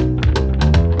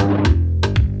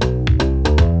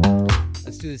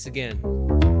 Let's do this again.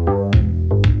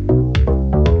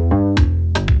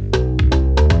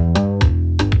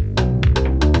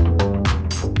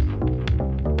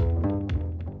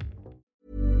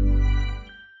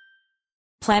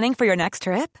 Planning for your next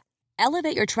trip?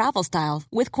 Elevate your travel style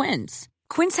with Quince.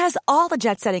 Quince has all the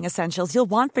jet-setting essentials you'll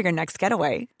want for your next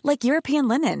getaway, like European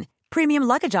linen, premium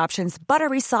luggage options,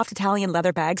 buttery soft Italian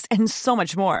leather bags, and so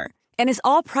much more. And is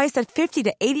all priced at 50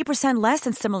 to 80% less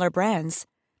than similar brands.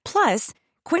 Plus,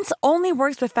 Quince only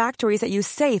works with factories that use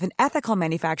safe and ethical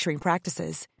manufacturing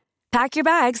practices. Pack your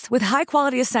bags with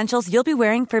high-quality essentials you'll be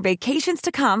wearing for vacations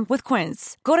to come with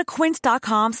Quince. Go to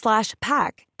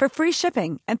quince.com/pack for free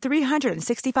shipping and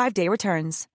 365-day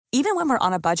returns. Even when we're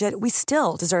on a budget, we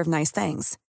still deserve nice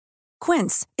things.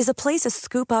 Quince is a place to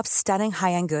scoop up stunning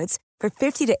high-end goods for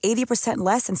 50 to 80%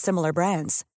 less than similar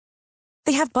brands.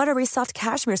 They have buttery soft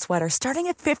cashmere sweaters starting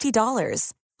at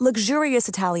 $50, luxurious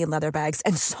Italian leather bags,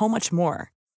 and so much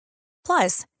more.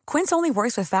 Plus, Quince only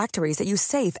works with factories that use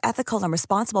safe, ethical, and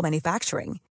responsible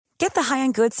manufacturing. Get the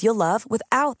high-end goods you'll love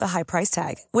without the high price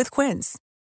tag with Quince.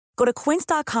 Go to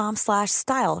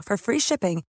quince.com/style for free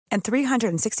shipping and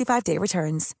 365-day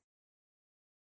returns.